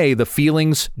dismay, the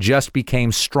feelings just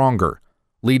became stronger,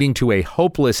 leading to a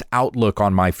hopeless outlook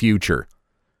on my future.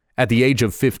 At the age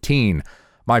of 15,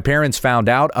 my parents found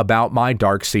out about my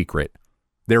dark secret.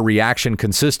 Their reaction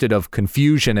consisted of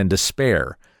confusion and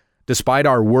despair. Despite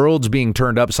our worlds being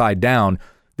turned upside down,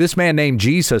 this man named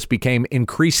Jesus became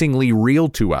increasingly real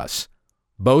to us.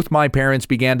 Both my parents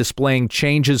began displaying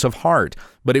changes of heart,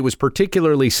 but it was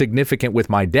particularly significant with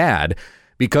my dad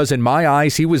because in my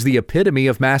eyes, he was the epitome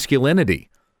of masculinity.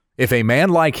 If a man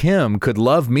like him could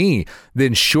love me,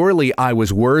 then surely I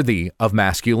was worthy of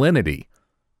masculinity.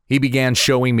 He began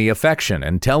showing me affection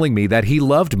and telling me that he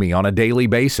loved me on a daily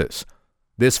basis.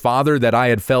 This father that I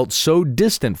had felt so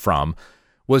distant from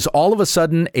was all of a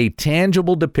sudden a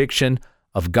tangible depiction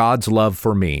of God's love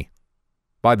for me.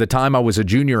 By the time I was a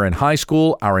junior in high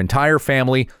school, our entire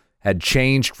family had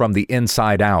changed from the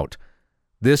inside out.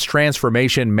 This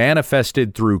transformation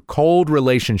manifested through cold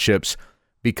relationships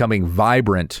becoming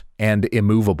vibrant and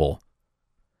immovable.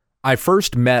 I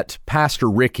first met Pastor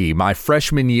Ricky my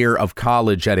freshman year of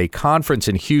college at a conference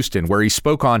in Houston where he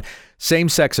spoke on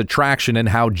same-sex attraction and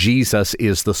how Jesus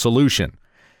is the solution.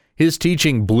 His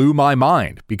teaching blew my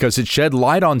mind because it shed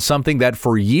light on something that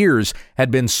for years had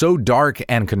been so dark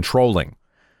and controlling.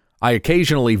 I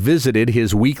occasionally visited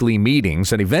his weekly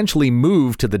meetings and eventually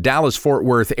moved to the Dallas-Fort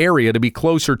Worth area to be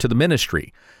closer to the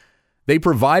ministry. They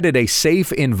provided a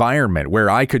safe environment where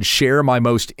I could share my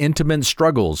most intimate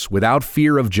struggles without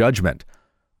fear of judgment.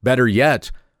 Better yet,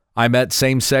 I met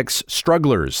same-sex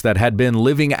strugglers that had been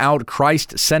living out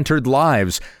Christ-centered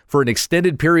lives for an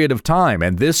extended period of time,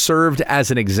 and this served as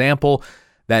an example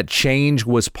that change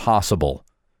was possible.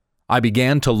 I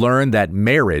began to learn that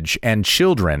marriage and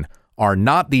children are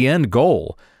not the end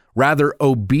goal. Rather,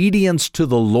 obedience to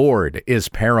the Lord is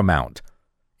paramount.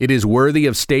 It is worthy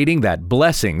of stating that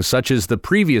blessings such as the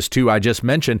previous two I just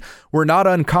mentioned were not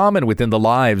uncommon within the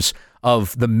lives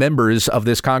of the members of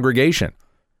this congregation.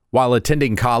 While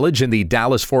attending college in the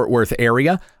Dallas-Fort Worth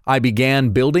area, I began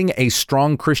building a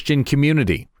strong Christian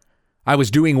community. I was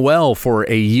doing well for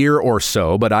a year or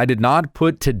so, but I did not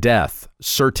put to death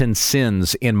certain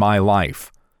sins in my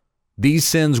life. These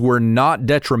sins were not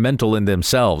detrimental in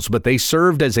themselves, but they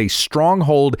served as a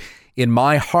stronghold in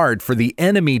my heart for the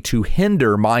enemy to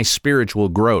hinder my spiritual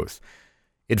growth.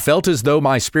 It felt as though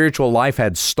my spiritual life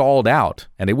had stalled out,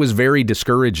 and it was very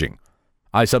discouraging.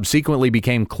 I subsequently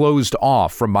became closed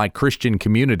off from my Christian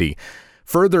community,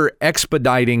 further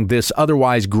expediting this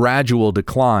otherwise gradual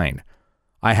decline.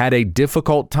 I had a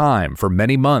difficult time for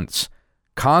many months,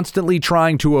 constantly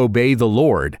trying to obey the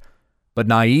Lord, but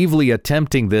naively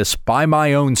attempting this by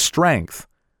my own strength.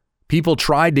 People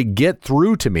tried to get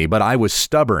through to me, but I was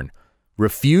stubborn,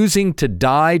 refusing to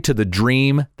die to the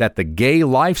dream that the gay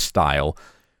lifestyle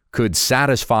could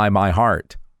satisfy my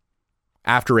heart.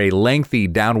 After a lengthy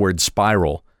downward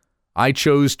spiral, I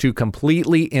chose to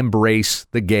completely embrace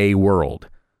the gay world.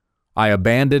 I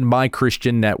abandoned my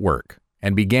Christian network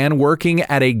and began working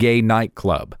at a gay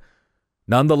nightclub.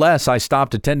 Nonetheless, I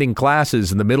stopped attending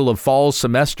classes in the middle of fall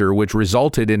semester, which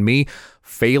resulted in me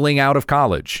failing out of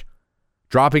college.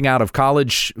 Dropping out of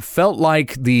college felt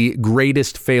like the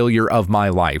greatest failure of my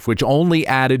life, which only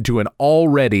added to an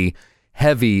already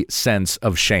heavy sense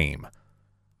of shame.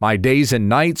 My days and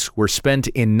nights were spent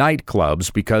in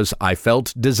nightclubs because I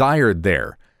felt desired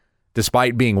there.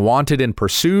 Despite being wanted and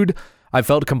pursued, I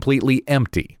felt completely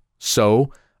empty,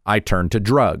 so I turned to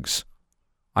drugs.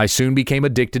 I soon became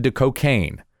addicted to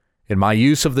cocaine, and my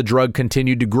use of the drug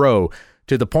continued to grow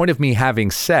to the point of me having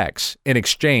sex in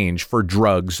exchange for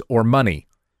drugs or money.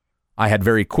 I had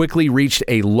very quickly reached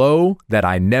a low that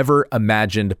I never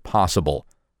imagined possible.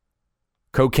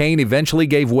 Cocaine eventually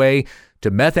gave way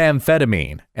to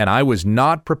methamphetamine, and I was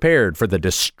not prepared for the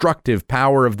destructive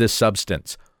power of this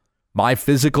substance. My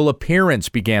physical appearance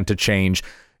began to change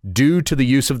due to the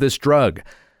use of this drug.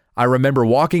 I remember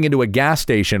walking into a gas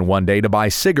station one day to buy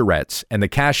cigarettes, and the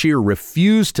cashier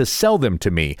refused to sell them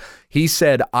to me. He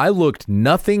said I looked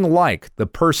nothing like the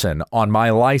person on my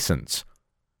license.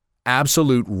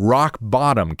 Absolute rock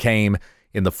bottom came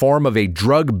in the form of a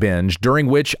drug binge during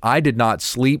which I did not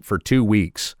sleep for 2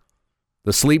 weeks.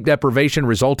 The sleep deprivation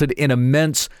resulted in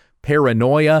immense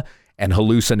paranoia and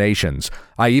hallucinations.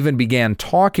 I even began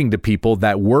talking to people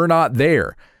that were not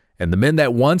there, and the men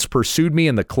that once pursued me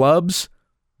in the clubs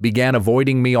began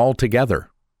avoiding me altogether.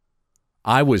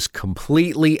 I was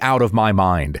completely out of my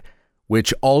mind,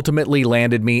 which ultimately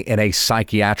landed me in a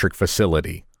psychiatric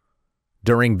facility.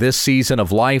 During this season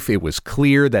of life, it was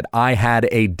clear that I had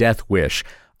a death wish.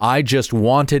 I just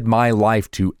wanted my life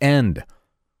to end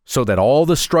so that all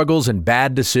the struggles and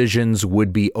bad decisions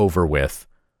would be over with.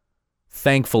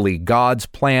 Thankfully, God's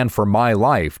plan for my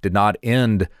life did not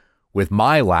end with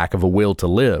my lack of a will to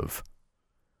live.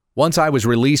 Once I was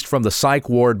released from the psych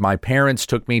ward, my parents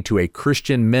took me to a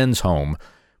Christian men's home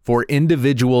for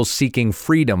individuals seeking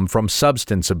freedom from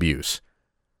substance abuse.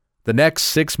 The next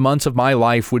 6 months of my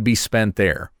life would be spent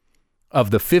there.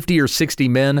 Of the 50 or 60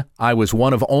 men, I was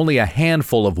one of only a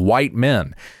handful of white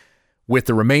men, with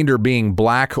the remainder being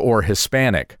black or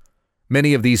Hispanic.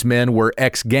 Many of these men were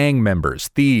ex-gang members,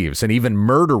 thieves, and even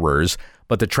murderers,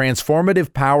 but the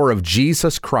transformative power of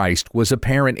Jesus Christ was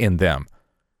apparent in them.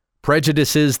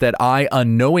 Prejudices that I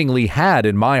unknowingly had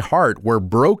in my heart were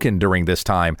broken during this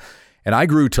time, and I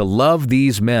grew to love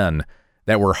these men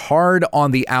that were hard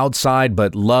on the outside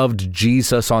but loved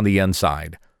Jesus on the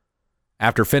inside.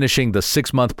 After finishing the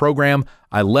 6-month program,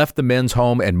 I left the men's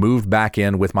home and moved back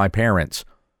in with my parents.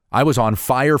 I was on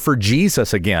fire for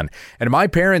Jesus again, and my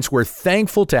parents were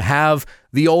thankful to have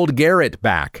the old Garrett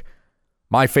back.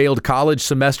 My failed college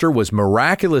semester was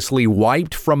miraculously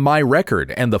wiped from my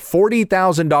record, and the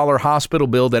 $40,000 hospital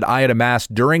bill that I had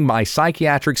amassed during my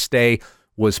psychiatric stay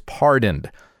was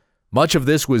pardoned. Much of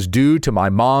this was due to my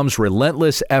mom's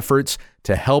relentless efforts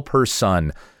to help her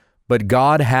son, but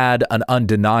God had an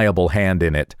undeniable hand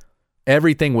in it.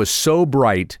 Everything was so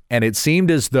bright, and it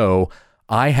seemed as though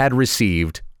I had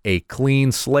received a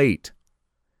clean slate.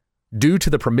 Due to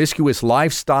the promiscuous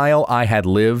lifestyle I had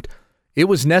lived, it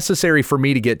was necessary for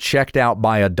me to get checked out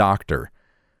by a doctor.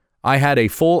 I had a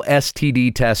full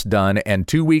STD test done, and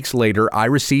 2 weeks later, I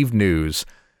received news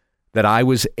that I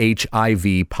was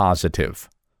HIV positive.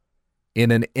 In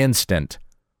an instant,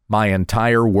 my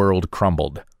entire world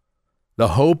crumbled. The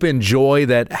hope and joy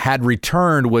that had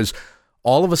returned was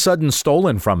all of a sudden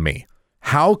stolen from me.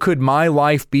 How could my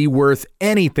life be worth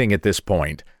anything at this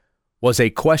point? Was a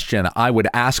question I would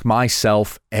ask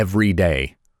myself every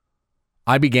day.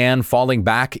 I began falling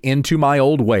back into my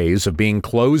old ways of being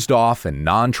closed off and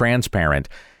non-transparent.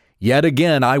 Yet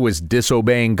again, I was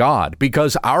disobeying God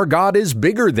because our God is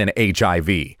bigger than HIV.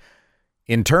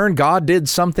 In turn, God did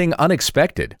something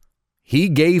unexpected. He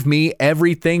gave me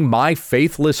everything my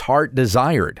faithless heart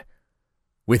desired.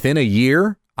 Within a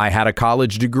year, I had a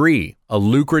college degree, a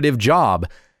lucrative job,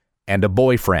 and a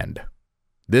boyfriend.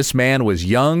 This man was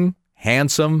young,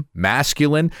 handsome,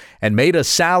 masculine, and made a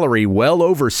salary well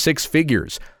over 6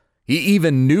 figures. He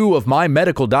even knew of my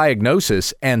medical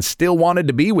diagnosis and still wanted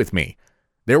to be with me.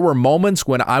 There were moments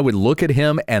when I would look at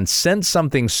him and sense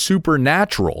something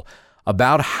supernatural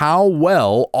about how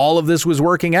well all of this was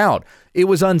working out. It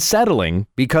was unsettling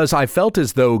because I felt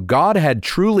as though God had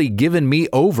truly given me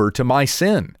over to my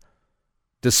sin.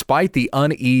 Despite the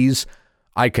unease,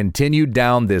 I continued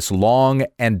down this long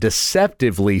and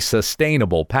deceptively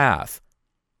sustainable path.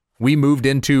 We moved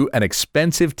into an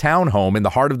expensive townhome in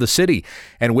the heart of the city,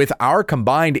 and with our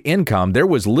combined income, there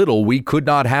was little we could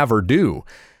not have or do.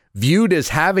 Viewed as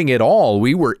having it all,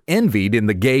 we were envied in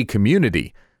the gay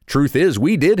community. Truth is,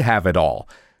 we did have it all.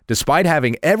 Despite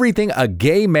having everything a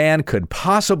gay man could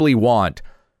possibly want,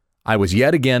 I was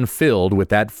yet again filled with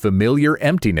that familiar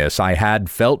emptiness I had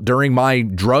felt during my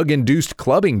drug-induced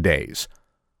clubbing days.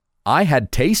 I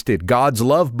had tasted God's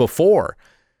love before,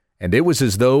 and it was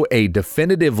as though a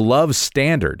definitive love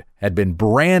standard had been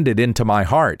branded into my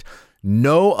heart.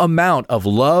 No amount of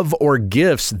love or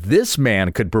gifts this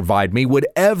man could provide me would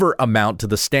ever amount to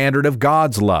the standard of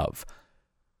God's love.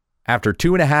 After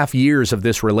 2.5 years of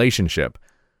this relationship,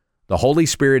 the Holy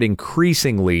Spirit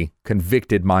increasingly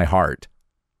convicted my heart.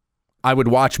 I would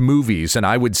watch movies and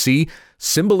I would see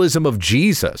symbolism of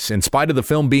Jesus in spite of the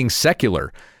film being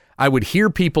secular. I would hear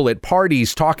people at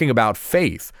parties talking about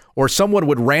faith, or someone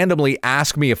would randomly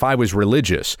ask me if I was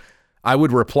religious. I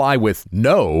would reply with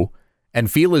no and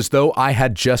feel as though I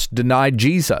had just denied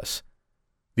Jesus.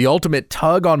 The ultimate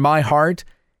tug on my heart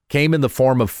came in the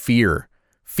form of fear.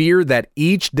 Fear that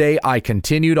each day I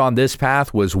continued on this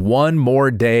path was one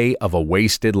more day of a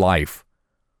wasted life.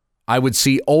 I would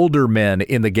see older men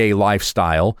in the gay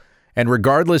lifestyle, and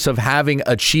regardless of having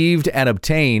achieved and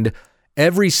obtained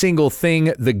every single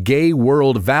thing the gay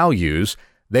world values,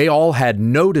 they all had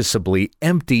noticeably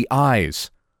empty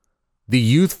eyes. The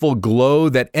youthful glow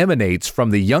that emanates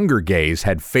from the younger gays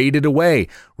had faded away,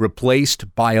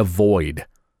 replaced by a void.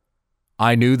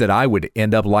 I knew that I would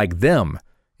end up like them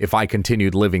if I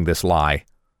continued living this lie.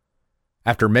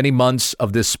 After many months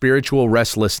of this spiritual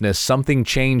restlessness, something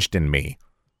changed in me.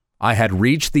 I had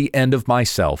reached the end of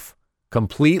myself,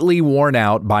 completely worn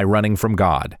out by running from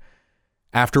God.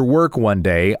 After work one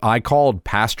day, I called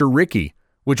Pastor Ricky,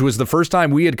 which was the first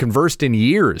time we had conversed in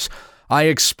years. I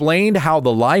explained how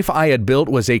the life I had built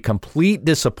was a complete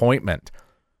disappointment.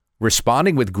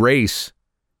 Responding with grace,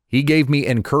 he gave me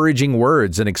encouraging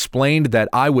words and explained that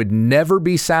I would never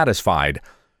be satisfied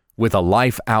with a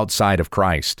life outside of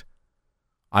Christ.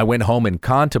 I went home and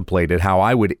contemplated how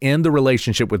I would end the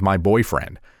relationship with my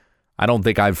boyfriend. I don't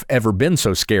think I've ever been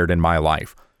so scared in my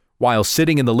life. While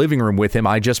sitting in the living room with him,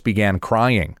 I just began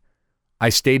crying. I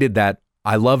stated that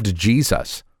I loved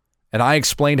Jesus, and I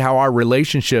explained how our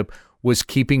relationship was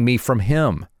keeping me from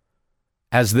him.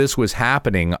 As this was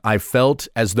happening, I felt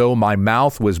as though my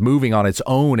mouth was moving on its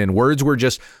own and words were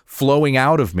just flowing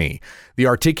out of me. The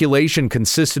articulation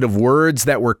consisted of words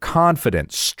that were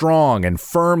confident, strong, and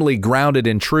firmly grounded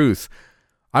in truth.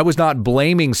 I was not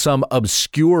blaming some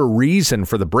obscure reason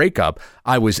for the breakup.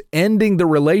 I was ending the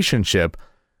relationship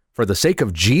for the sake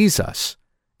of Jesus,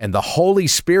 and the Holy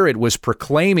Spirit was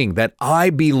proclaiming that I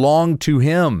belonged to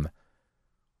him.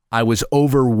 I was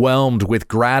overwhelmed with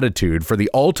gratitude for the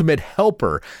ultimate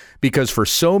helper because for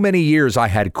so many years I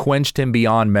had quenched him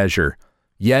beyond measure.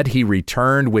 Yet he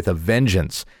returned with a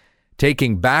vengeance,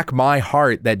 taking back my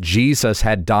heart that Jesus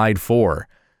had died for.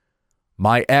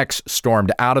 My ex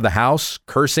stormed out of the house,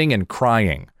 cursing and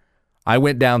crying. I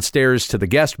went downstairs to the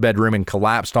guest bedroom and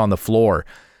collapsed on the floor.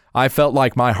 I felt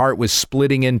like my heart was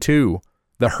splitting in two.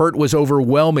 The hurt was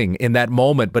overwhelming in that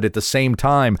moment, but at the same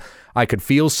time, I could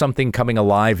feel something coming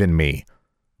alive in me.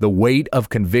 The weight of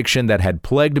conviction that had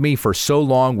plagued me for so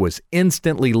long was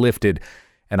instantly lifted,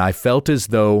 and I felt as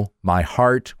though my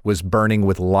heart was burning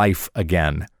with life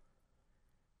again.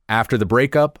 After the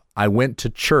breakup, I went to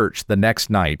church the next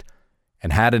night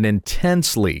and had an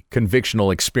intensely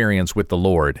convictional experience with the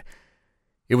Lord.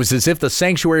 It was as if the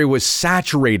sanctuary was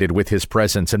saturated with his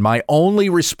presence, and my only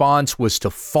response was to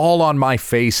fall on my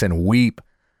face and weep.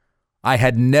 I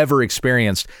had never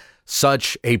experienced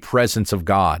such a presence of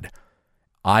God.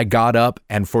 I got up,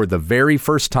 and for the very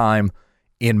first time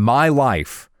in my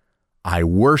life, I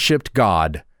worshiped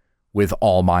God with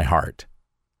all my heart.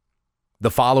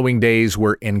 The following days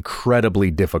were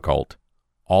incredibly difficult.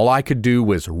 All I could do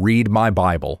was read my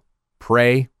Bible,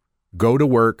 pray, go to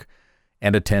work,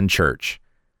 and attend church.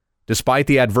 Despite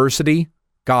the adversity,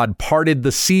 God parted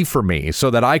the sea for me so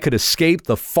that I could escape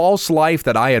the false life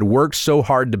that I had worked so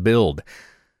hard to build.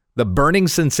 The burning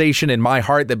sensation in my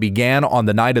heart that began on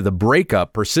the night of the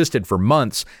breakup persisted for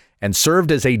months and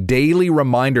served as a daily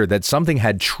reminder that something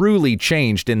had truly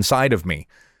changed inside of me.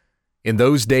 In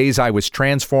those days, I was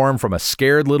transformed from a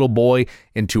scared little boy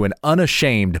into an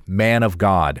unashamed man of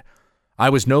God. I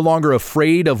was no longer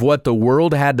afraid of what the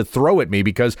world had to throw at me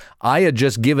because I had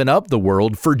just given up the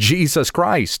world for Jesus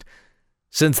Christ.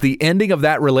 Since the ending of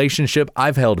that relationship,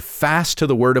 I've held fast to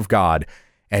the Word of God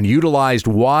and utilized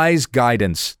wise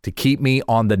guidance to keep me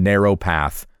on the narrow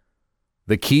path.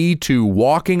 The key to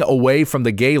walking away from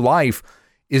the gay life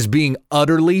is being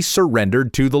utterly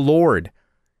surrendered to the Lord.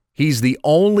 He's the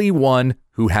only one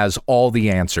who has all the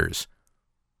answers.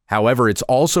 However, it's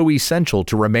also essential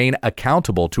to remain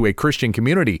accountable to a Christian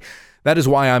community. That is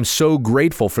why I'm so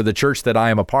grateful for the church that I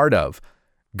am a part of.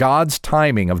 God's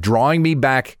timing of drawing me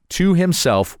back to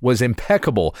himself was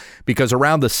impeccable because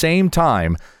around the same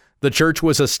time, the church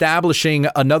was establishing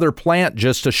another plant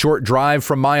just a short drive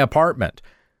from my apartment.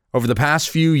 Over the past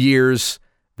few years,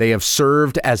 they have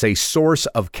served as a source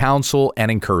of counsel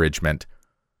and encouragement.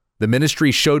 The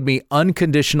ministry showed me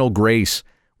unconditional grace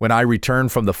when I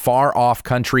returned from the far-off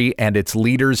country, and its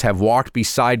leaders have walked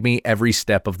beside me every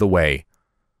step of the way.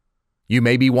 You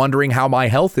may be wondering how my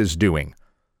health is doing.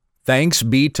 Thanks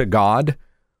be to God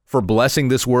for blessing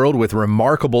this world with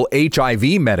remarkable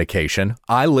HIV medication.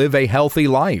 I live a healthy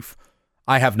life.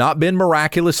 I have not been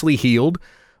miraculously healed,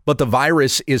 but the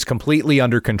virus is completely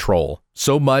under control,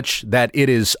 so much that it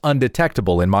is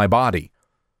undetectable in my body.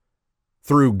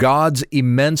 Through God's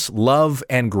immense love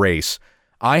and grace,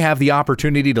 I have the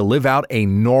opportunity to live out a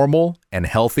normal and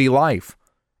healthy life.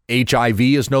 HIV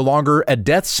is no longer a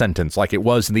death sentence like it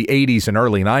was in the 80s and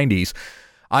early 90s.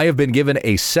 I have been given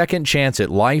a second chance at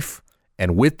life,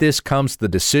 and with this comes the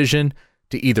decision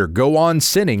to either go on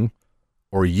sinning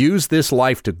or use this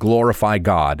life to glorify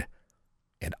God.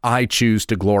 And I choose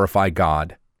to glorify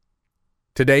God.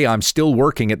 Today, I'm still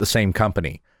working at the same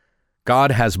company.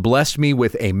 God has blessed me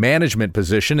with a management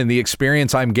position, and the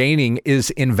experience I'm gaining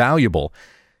is invaluable.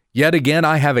 Yet again,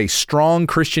 I have a strong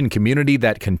Christian community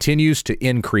that continues to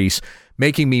increase,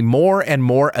 making me more and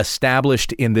more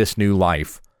established in this new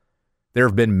life. There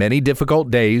have been many difficult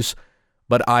days,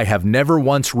 but I have never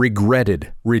once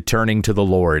regretted returning to the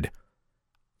Lord.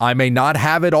 I may not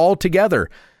have it all together,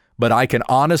 but I can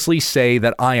honestly say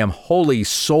that I am wholly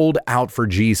sold out for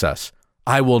Jesus.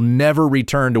 I will never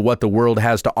return to what the world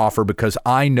has to offer because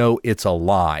I know it's a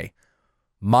lie.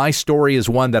 My story is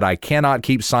one that I cannot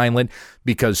keep silent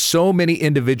because so many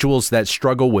individuals that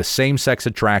struggle with same-sex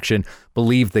attraction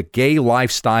believe the gay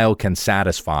lifestyle can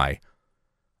satisfy.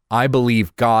 I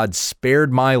believe God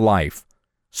spared my life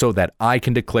so that I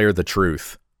can declare the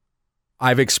truth.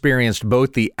 I've experienced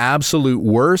both the absolute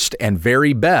worst and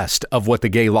very best of what the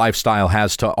gay lifestyle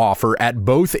has to offer at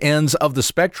both ends of the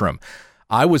spectrum.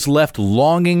 I was left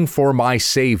longing for my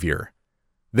Savior.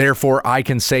 Therefore, I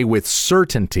can say with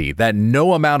certainty that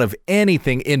no amount of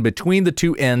anything in between the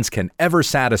two ends can ever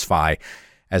satisfy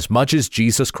as much as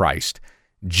Jesus Christ.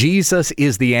 Jesus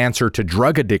is the answer to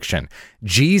drug addiction.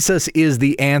 Jesus is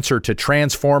the answer to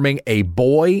transforming a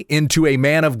boy into a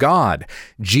man of God.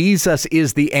 Jesus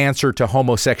is the answer to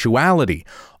homosexuality.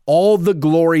 All the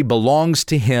glory belongs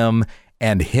to him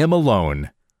and him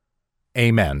alone.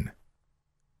 Amen.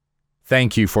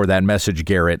 Thank you for that message,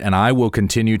 Garrett, and I will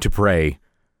continue to pray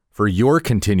for your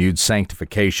continued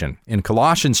sanctification. In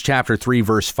Colossians chapter 3,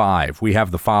 verse 5, we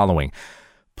have the following: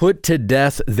 "Put to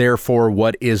death, therefore,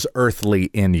 what is earthly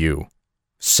in you: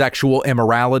 sexual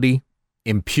immorality,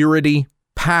 impurity,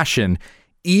 passion,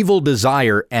 evil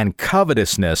desire, and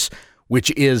covetousness, which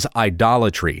is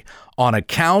idolatry. On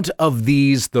account of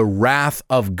these, the wrath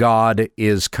of God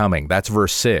is coming." That's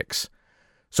verse 6.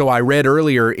 So I read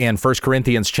earlier in 1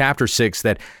 Corinthians chapter 6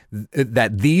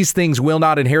 that these things will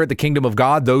not inherit the kingdom of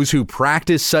God. Those who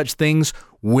practice such things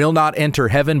will not enter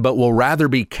heaven, but will rather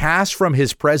be cast from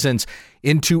his presence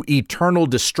into eternal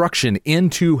destruction,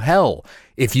 into hell,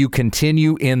 if you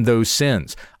continue in those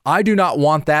sins. I do not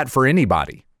want that for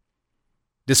anybody.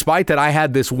 Despite that, I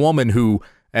had this woman who,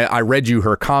 I read you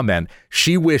her comment,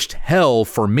 she wished hell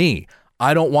for me.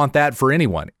 I don't want that for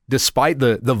anyone. Despite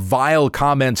the vile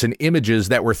comments and images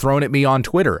that were thrown at me on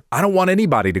Twitter, I don't want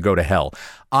anybody to go to hell.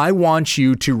 I want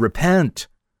you to repent,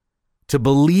 to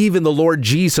believe in the Lord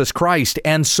Jesus Christ,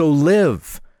 and so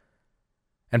live.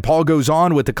 And Paul goes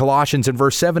on with the Colossians in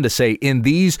verse 7 to say, "In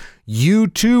these you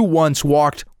too once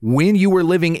walked when you were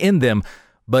living in them,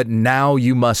 but now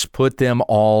you must put them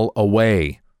all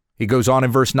away." He goes on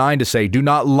in verse 9 to say, "Do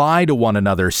not lie to one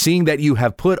another, seeing that you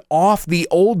have put off the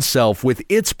old self with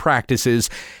its practices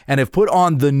and have put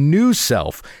on the new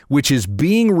self, which is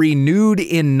being renewed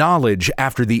in knowledge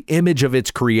after the image of its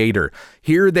creator.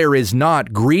 Here there is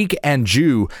not Greek and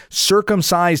Jew,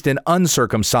 circumcised and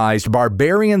uncircumcised,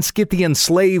 barbarian, Scythian,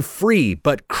 slave, free,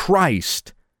 but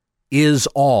Christ is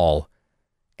all,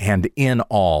 and in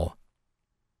all.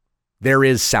 There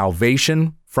is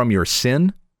salvation from your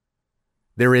sin.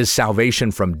 There is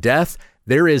salvation from death.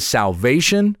 There is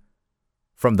salvation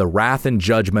from the wrath and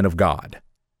judgment of God.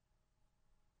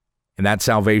 And that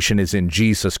salvation is in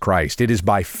Jesus Christ. It is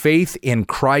by faith in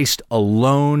Christ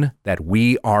alone that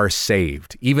we are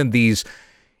saved. Even these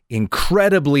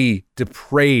incredibly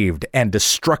depraved and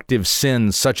destructive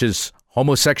sins such as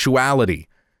homosexuality,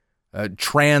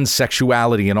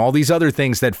 transsexuality, and all these other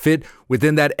things that fit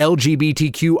within that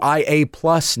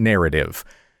LGBTQIA+ narrative.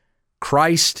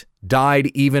 Christ died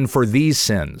even for these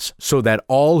sins so that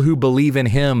all who believe in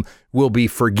him will be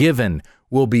forgiven,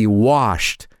 will be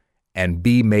washed, and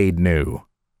be made new.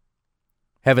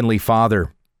 Heavenly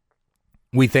Father,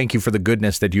 we thank you for the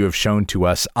goodness that you have shown to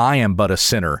us. I am but a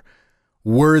sinner,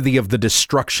 worthy of the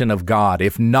destruction of God,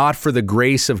 if not for the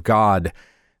grace of God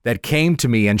that came to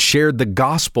me and shared the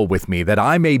gospel with me, that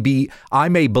I may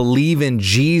believe in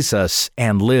Jesus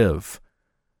and live.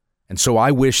 And so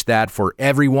I wish that for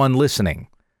everyone listening,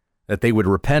 that they would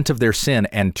repent of their sin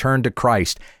and turn to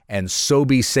Christ and so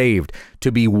be saved, to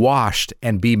be washed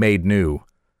and be made new.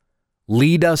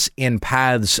 Lead us in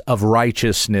paths of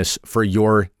righteousness for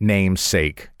your name's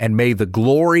sake, and may the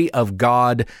glory of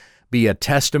God be a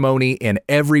testimony in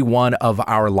every one of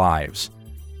our lives,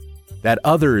 that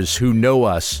others who know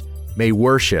us may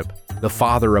worship the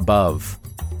Father above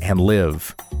and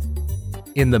live.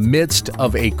 In the midst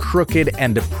of a crooked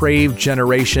and depraved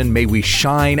generation, may we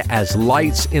shine as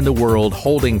lights in the world,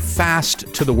 holding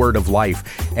fast to the word of life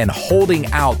and holding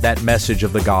out that message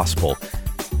of the gospel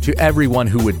to everyone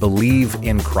who would believe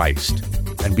in Christ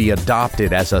and be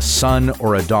adopted as a son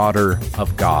or a daughter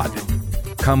of God.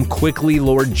 Come quickly,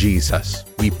 Lord Jesus,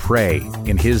 we pray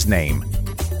in his name.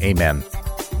 Amen.